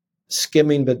of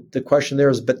skimming, but the question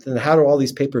there is, but then how do all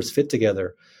these papers fit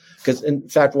together? Because in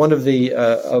fact, one of the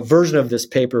a version of this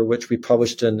paper, which we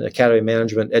published in Academy of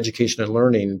Management, Education and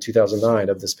Learning in 2009,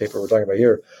 of this paper we're talking about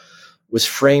here, was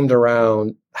framed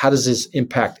around how does this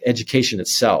impact education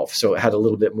itself? So it had a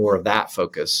little bit more of that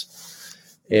focus.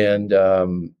 And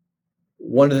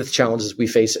one of the challenges we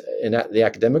face in the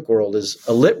academic world is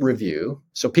a lit review.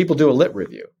 So people do a lit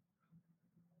review,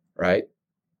 right?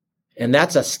 And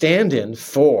that's a stand-in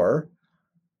for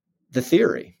the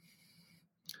theory.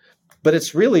 But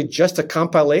it's really just a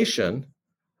compilation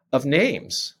of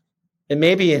names, and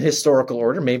maybe in historical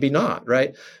order, maybe not,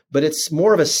 right? But it's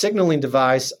more of a signaling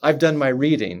device. I've done my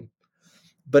reading,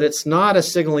 but it's not a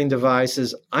signaling device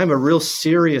as I'm a real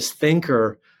serious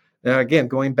thinker. Now, again,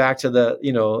 going back to the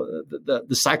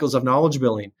cycles of knowledge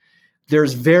building,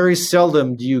 there's very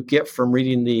seldom do you get from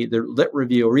reading the lit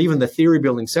review or even the theory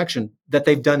building section that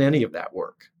they've done any of that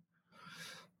work.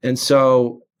 And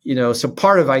so, so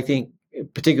part of, I think,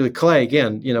 particularly Clay,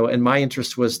 again, and my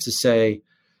interest was to say,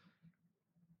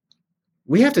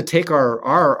 we have to take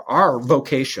our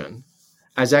vocation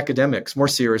as academics more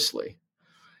seriously.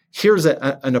 Here's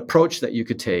an approach that you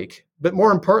could take, but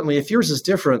more importantly, if yours is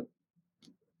different,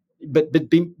 but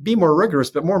be more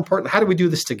rigorous, but more important, how do we do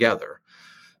this together?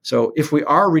 So if we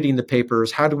are reading the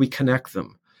papers, how do we connect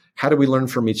them? How do we learn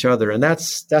from each other? And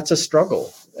that's a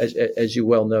struggle, as you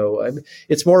well know. I mean,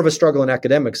 it's more of a struggle in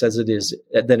academics as it is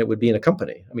than it would be in a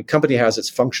company. I mean, company has its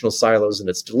functional silos and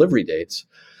its delivery dates,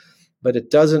 but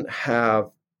it doesn't have.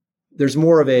 There's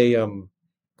more of a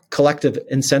collective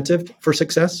incentive for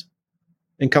success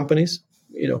in companies,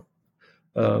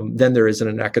 than there is in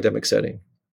an academic setting.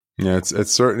 Yeah,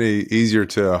 it's certainly easier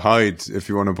to hide, if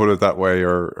you want to put it that way,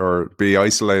 or be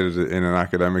isolated in an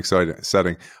academic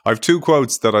setting. I have two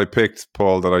quotes that I picked,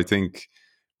 Paul, that I think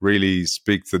really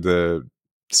speak to the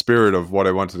spirit of what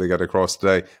I wanted to get across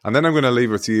today. And then I'm going to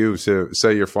leave it to you to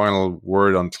say your final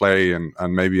word on Clay and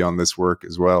maybe on this work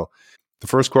as well. The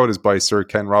first quote is by Sir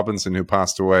Ken Robinson, who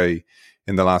passed away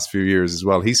in the last few years as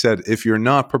well. He said, "If you're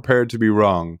not prepared to be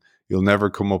wrong, you'll never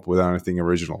come up with anything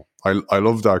original." I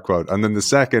love that quote. And then the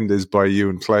second is by you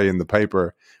and Clay in the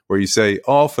paper, where you say,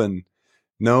 "Often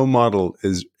no model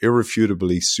is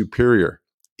irrefutably superior.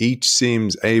 Each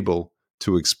seems able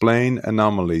to explain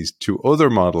anomalies to other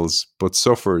models, but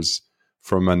suffers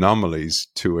from anomalies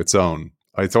to its own."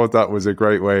 I thought that was a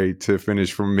great way to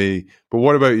finish from me. But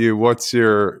what about you? What's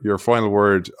your final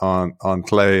word on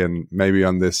Clay and maybe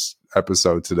on this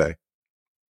episode today?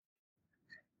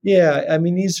 Yeah, I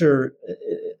mean, these are,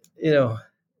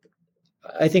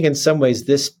 I think in some ways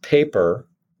this paper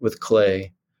with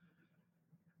Clay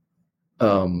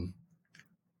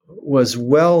was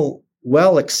well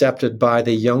accepted by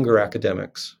the younger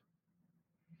academics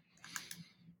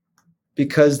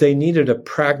because they needed a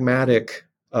pragmatic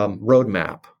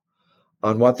roadmap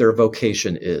on what their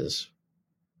vocation is.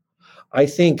 I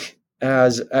think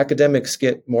as academics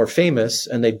get more famous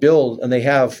and they build and they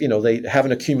have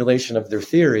an accumulation of their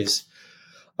theories,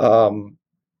 then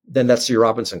that's your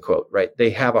Robinson quote, right? They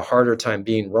have a harder time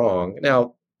being wrong.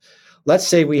 Now, let's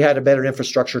say we had a better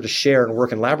infrastructure to share and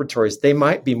work in laboratories, they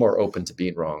might be more open to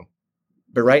being wrong.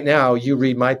 But right now, you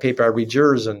read my paper, I read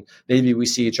yours, and maybe we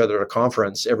see each other at a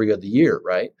conference every other year,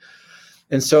 right?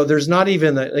 And so there's not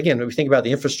even, again, when we think about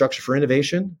the infrastructure for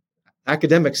innovation,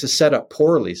 academics is set up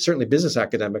poorly, certainly business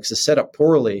academics is set up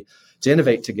poorly to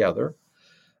innovate together.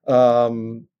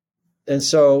 And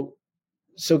so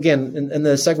again, and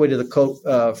the segue to the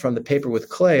quote from the paper with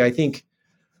Clay, I think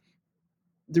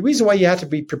the reason why you have to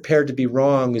be prepared to be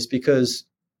wrong is because,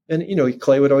 and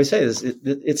Clay would always say this,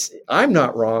 it's I'm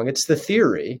not wrong, it's the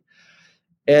theory.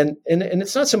 And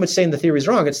it's not so much saying the theory is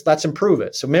wrong, it's let's improve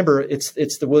it. So remember, it's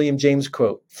the William James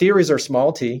quote. Theories are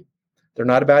small t. They're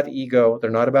not about the ego.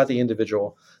 They're not about the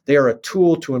individual. They are a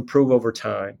tool to improve over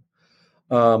time.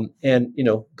 And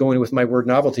going with my word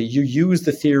novelty, you use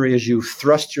the theory as you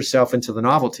thrust yourself into the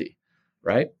novelty,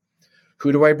 right?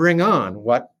 Who do I bring on?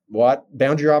 What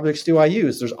boundary objects do I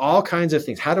use? There's all kinds of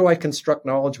things. How do I construct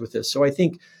knowledge with this? So I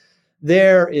think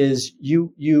there is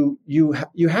you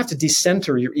have to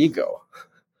decenter your ego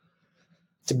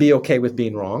to be okay with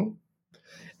being wrong.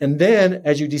 And then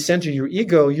as you decenter your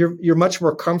ego, you're much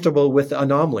more comfortable with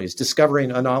anomalies,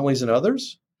 discovering anomalies in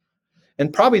others.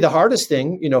 And probably the hardest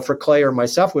thing, for Clay or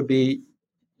myself would be,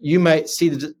 you might see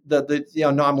the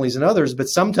anomalies in others, but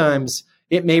sometimes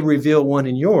it may reveal one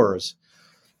in yours.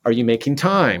 Are you making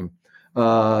time?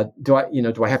 Do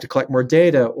I have to collect more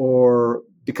data? Or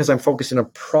because I'm focusing on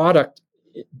product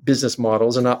business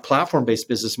models and not platform-based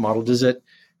business model, does it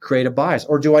create a bias?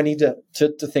 Or do I need to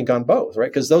think on both,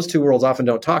 right? Because those two worlds often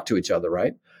don't talk to each other,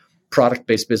 right?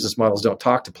 Product-based business models don't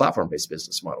talk to platform-based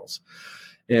business models.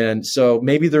 And so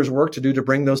maybe there's work to do to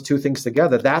bring those two things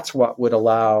together. That's what would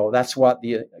allow,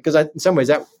 because in some ways,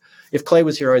 that if Clay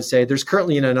was here, I'd say there's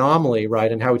currently an anomaly,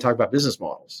 right, in how we talk about business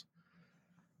models.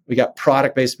 We got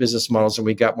product-based business models and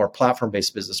we got more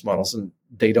platform-based business models, and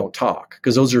they don't talk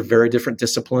because those are very different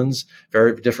disciplines,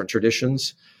 very different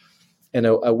traditions. And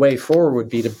a way forward would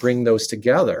be to bring those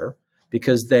together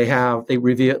because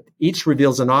each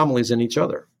reveals anomalies in each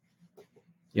other.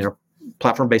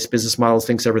 Platform-based business models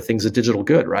thinks everything's a digital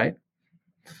good, right?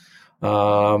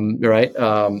 Right.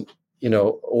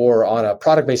 Or on a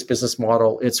product-based business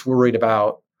model, it's worried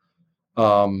about,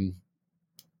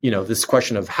 this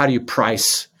question of how do you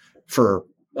price for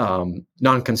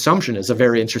non-consumption is a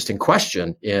very interesting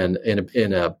question in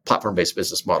a platform-based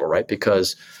business model, right?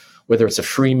 Because whether it's a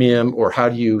freemium or how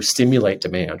do you stimulate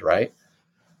demand, right?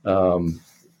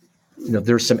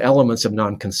 There's some elements of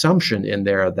non-consumption in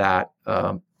there that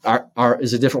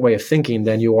is a different way of thinking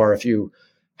than you are if you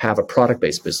have a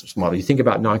product-based business model. You think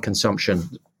about non-consumption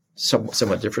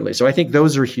somewhat differently. So I think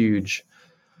those are huge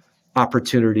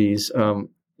opportunities.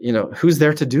 Who's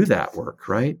there to do that work,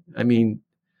 right? I mean,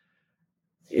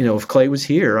 if Clay was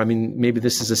here, maybe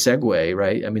this is a segue,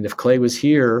 right? If Clay was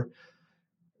here,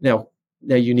 now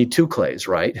you need two Clays,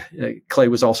 right? Clay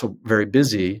was also very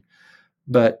busy,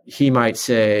 but he might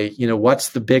say, what's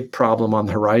the big problem on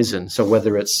the horizon? So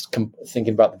whether it's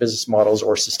thinking about the business models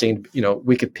or sustained,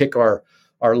 we could pick our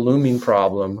looming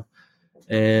problem,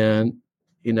 and,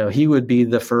 he would be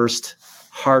the first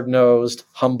hard-nosed,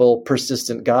 humble,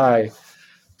 persistent guy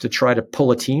to try to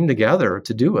pull a team together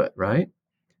to do it, right?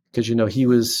 Because, he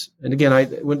was, and again,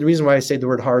 the reason why I say the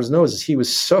word hard-nosed is he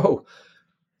was so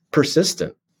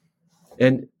persistent.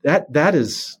 And that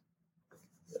is,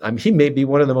 he may be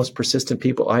one of the most persistent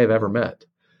people I have ever met.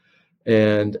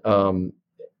 And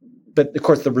but of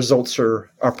course, the results are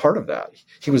part of that.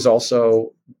 He was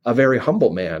also a very humble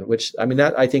man, which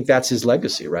I think that's his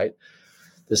legacy, right?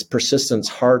 This persistence,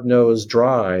 hard-nosed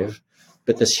drive,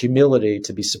 but this humility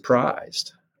to be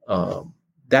surprised.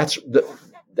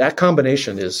 That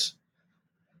combination is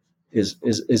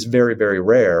very, very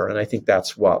rare, and I think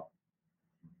that's what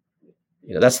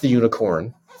that's the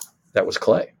unicorn that was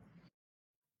Clay.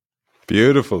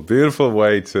 Beautiful, beautiful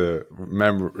way to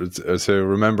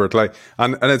remember Clay,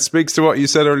 and it speaks to what you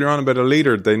said earlier on about a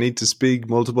leader. They need to speak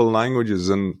multiple languages,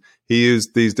 and he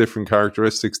used these different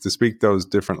characteristics to speak those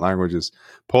different languages.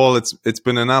 Paul, it's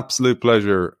been an absolute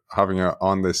pleasure having you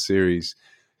on this series.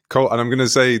 And I'm going to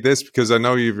say this because I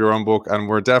know you have your own book, and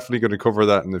we're definitely going to cover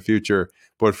that in the future.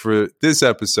 But for this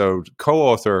episode,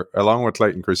 co-author along with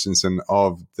Clayton Christensen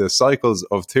of The Cycles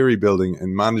of Theory Building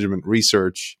in Management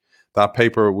Research. That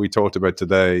paper we talked about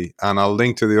today, and I'll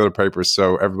link to the other papers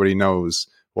so everybody knows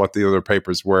what the other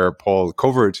papers were Paul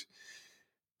covered.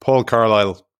 Paul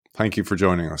Carlile, thank you for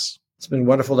joining us. It's been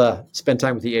wonderful to spend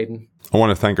time with you, Aidan. I want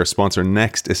to thank our sponsor,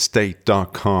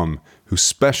 nextestate.com, who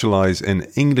specialize in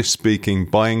English-speaking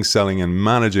buying, selling, and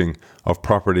managing of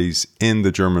properties in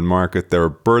the German market. They're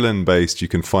Berlin-based. You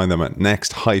can find them at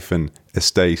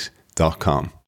next-estate.com.